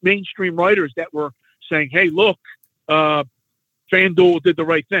any of these mainstream writers that were saying, "Hey, look, FanDuel did the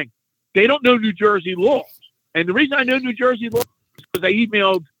right thing." They don't know New Jersey law. And the reason I know New Jersey law is because I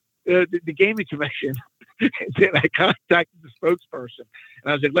emailed the gaming commission and I contacted the spokesperson. And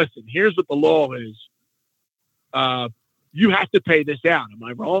I was like, listen, here's what the law is. You have to pay this out. Am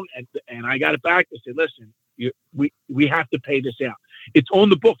I wrong? And I got it back. I said, listen, we have to pay this out. It's on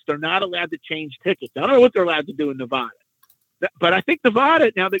the books. They're not allowed to change tickets. I don't know what they're allowed to do in Nevada. But I think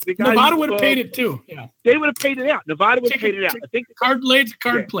Nevada, now the guy Nevada would have paid it too. Yeah. They would have paid it out. Nevada would have paid it out. I think card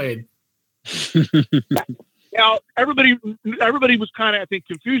played. Now, everybody was kind of, I think,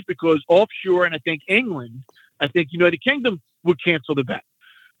 confused because offshore and I think England, I think United Kingdom would cancel the bet.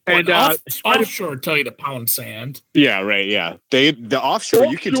 And offshore tell you to pound sand. Yeah, right. Yeah, the offshore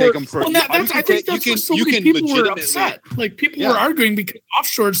you can take them for. Well, I think that's why so many people were upset. Like people were arguing because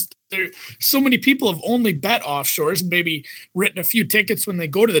offshores. So many people have only bet offshores, maybe written a few tickets when they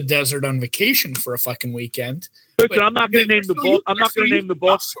go to the desert on vacation for a fucking weekend. Listen, I'm not going to name the book. I'm not going to name the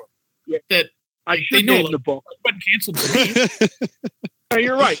book. That I should name the book. But canceled for me.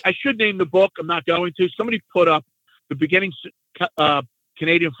 You're right. I should name the book. I'm not going to. Somebody put up the beginning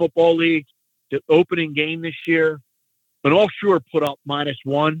Canadian Football League, the opening game this year. An offshore put up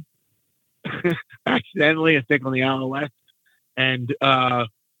 -1 accidentally, I think, on the MLS. And,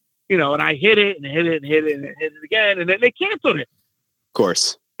 and I hit it and hit it and hit it and hit it again. And then they canceled it. Of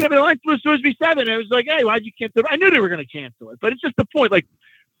course. Yeah, but the line was supposed to be 7. I was like, hey, why'd you cancel it? I knew they were going to cancel it. But it's just the point. Like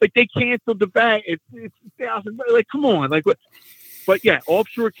they canceled the bet. It's 1,000. Like, come on. Like, what? But yeah,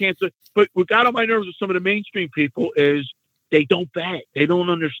 offshore canceled. But what got on my nerves with some of the mainstream people is they don't bet. They don't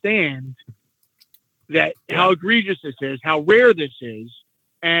understand that how egregious this is, how rare this is,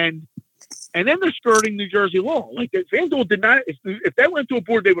 and then they're skirting New Jersey law. Like if FanDuel did not, if that went to a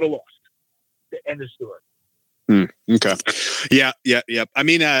board, they would have lost. The end of story. Okay. Yeah. I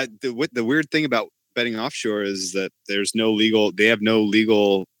mean, the weird thing about betting offshore is that they have no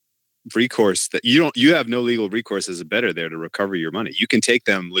legal recourse that you have no legal recourse as a bettor there to recover your money. You can take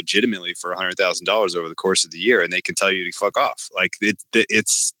them legitimately for $100,000 over the course of the year and they can tell you to fuck off. Like it's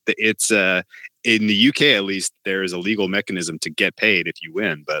in the UK, at least, there is a legal mechanism to get paid if you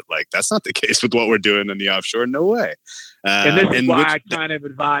win, but like that's not the case with what we're doing in the offshore. No way. And this is why I kind of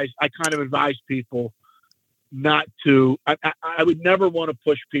advise people not to. I would never want to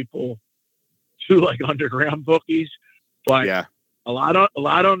push people to like underground bookies, but yeah. A lot of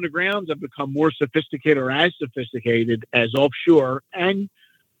undergrounds have become more sophisticated or as sophisticated as offshore, and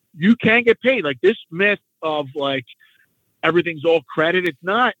you can get paid. Like this myth of like everything's all credit, it's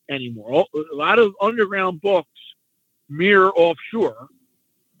not anymore. A lot of underground books mirror offshore,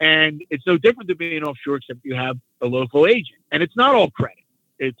 and it's no different than being offshore except you have a local agent, and it's not all credit.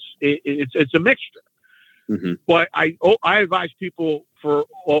 It's a mixture. Mm-hmm. But I advise people for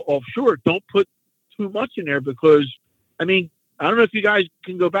offshore, don't put too much in there because I mean. I don't know if you guys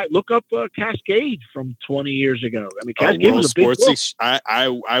can go back, look up Cascade from 20 years ago. I mean, Cascade was a big book. I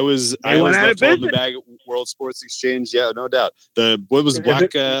was left holding the bag at World Sports Exchange. Yeah, no doubt. What was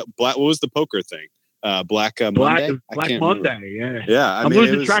what was the poker thing? Black Monday? Black Monday, yeah. Yeah. I'm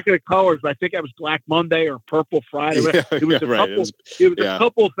losing track of the colors, but I think it was Black Monday or Purple Friday. It was a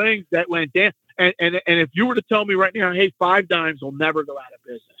couple of things that went down. And if you were to tell me right now, hey, Five Dimes will never go out of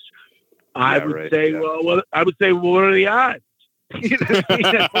business, I would say, what are the odds? I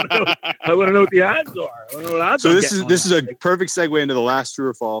want to know what the odds are. So this is a perfect segue into the last true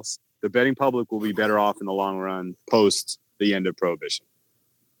or false. The betting public will be better off in the long run post the end of prohibition.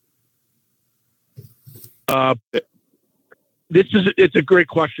 It's a great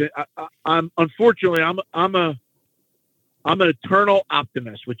question. I'm unfortunately I'm an eternal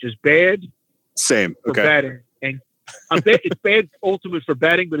optimist, which is bad. Same. For Okay. betting, and it's bad ultimately for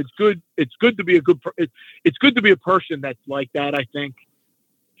betting, but it's good. It's good to be it's good to be a person that's like that. I think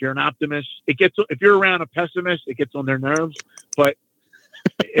if you're an optimist, if you're around a pessimist, it gets on their nerves. But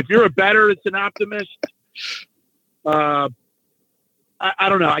if you're a bettor, it's an optimist. I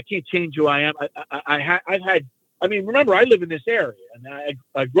don't know. I can't change who I am. I've had. I mean, remember, I live in this area, and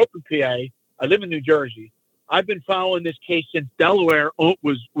I grew up in PA. I live in New Jersey. I've been following this case since Delaware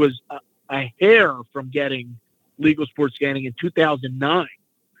was a hair from getting legal sports gambling in 2009.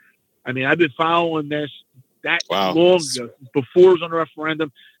 I mean, I've been following this long ago, before it was on the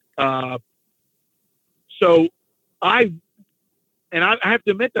referendum. So I have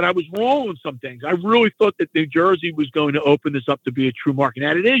to admit that I was wrong on some things. I really thought that New Jersey was going to open this up to be a true market.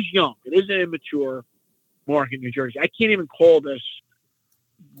 Now, it is young. It is an immature market in New Jersey. I can't even call this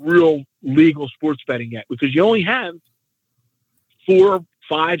real legal sports betting yet because you only have 4 or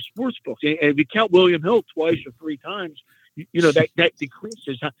 5 sports books. And if you count William Hill twice or 3 times, you know, that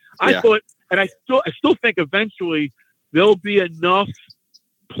decreases. I thought, and I still think eventually there'll be enough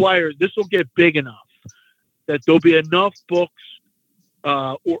players. This will get big enough that there'll be enough books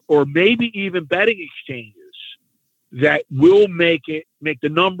or maybe even betting exchanges that will make the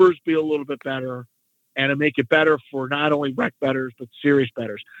numbers be a little bit better and to make it better for not only rec bettors, but serious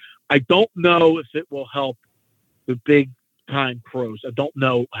bettors. I don't know if it will help the big time pros. I don't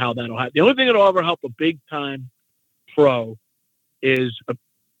know how that'll happen. The only thing that'll ever help a big time pro is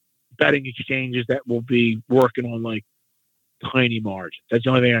betting exchanges that will be working on like tiny margins. That's the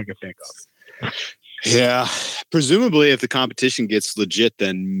only thing I can think of. Yeah, presumably, if the competition gets legit,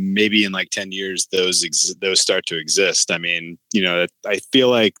 then maybe in like 10 years, those start to exist. I mean, you know, I feel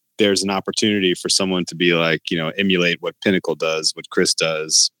like there's an opportunity for someone to be like, you know, emulate what Pinnacle does, what Chris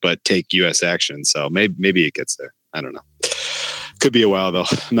does, but take U.S. action. So maybe it gets there. I don't know. Could be a while though.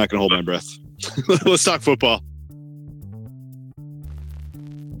 I'm not going to hold my breath. Let's talk football.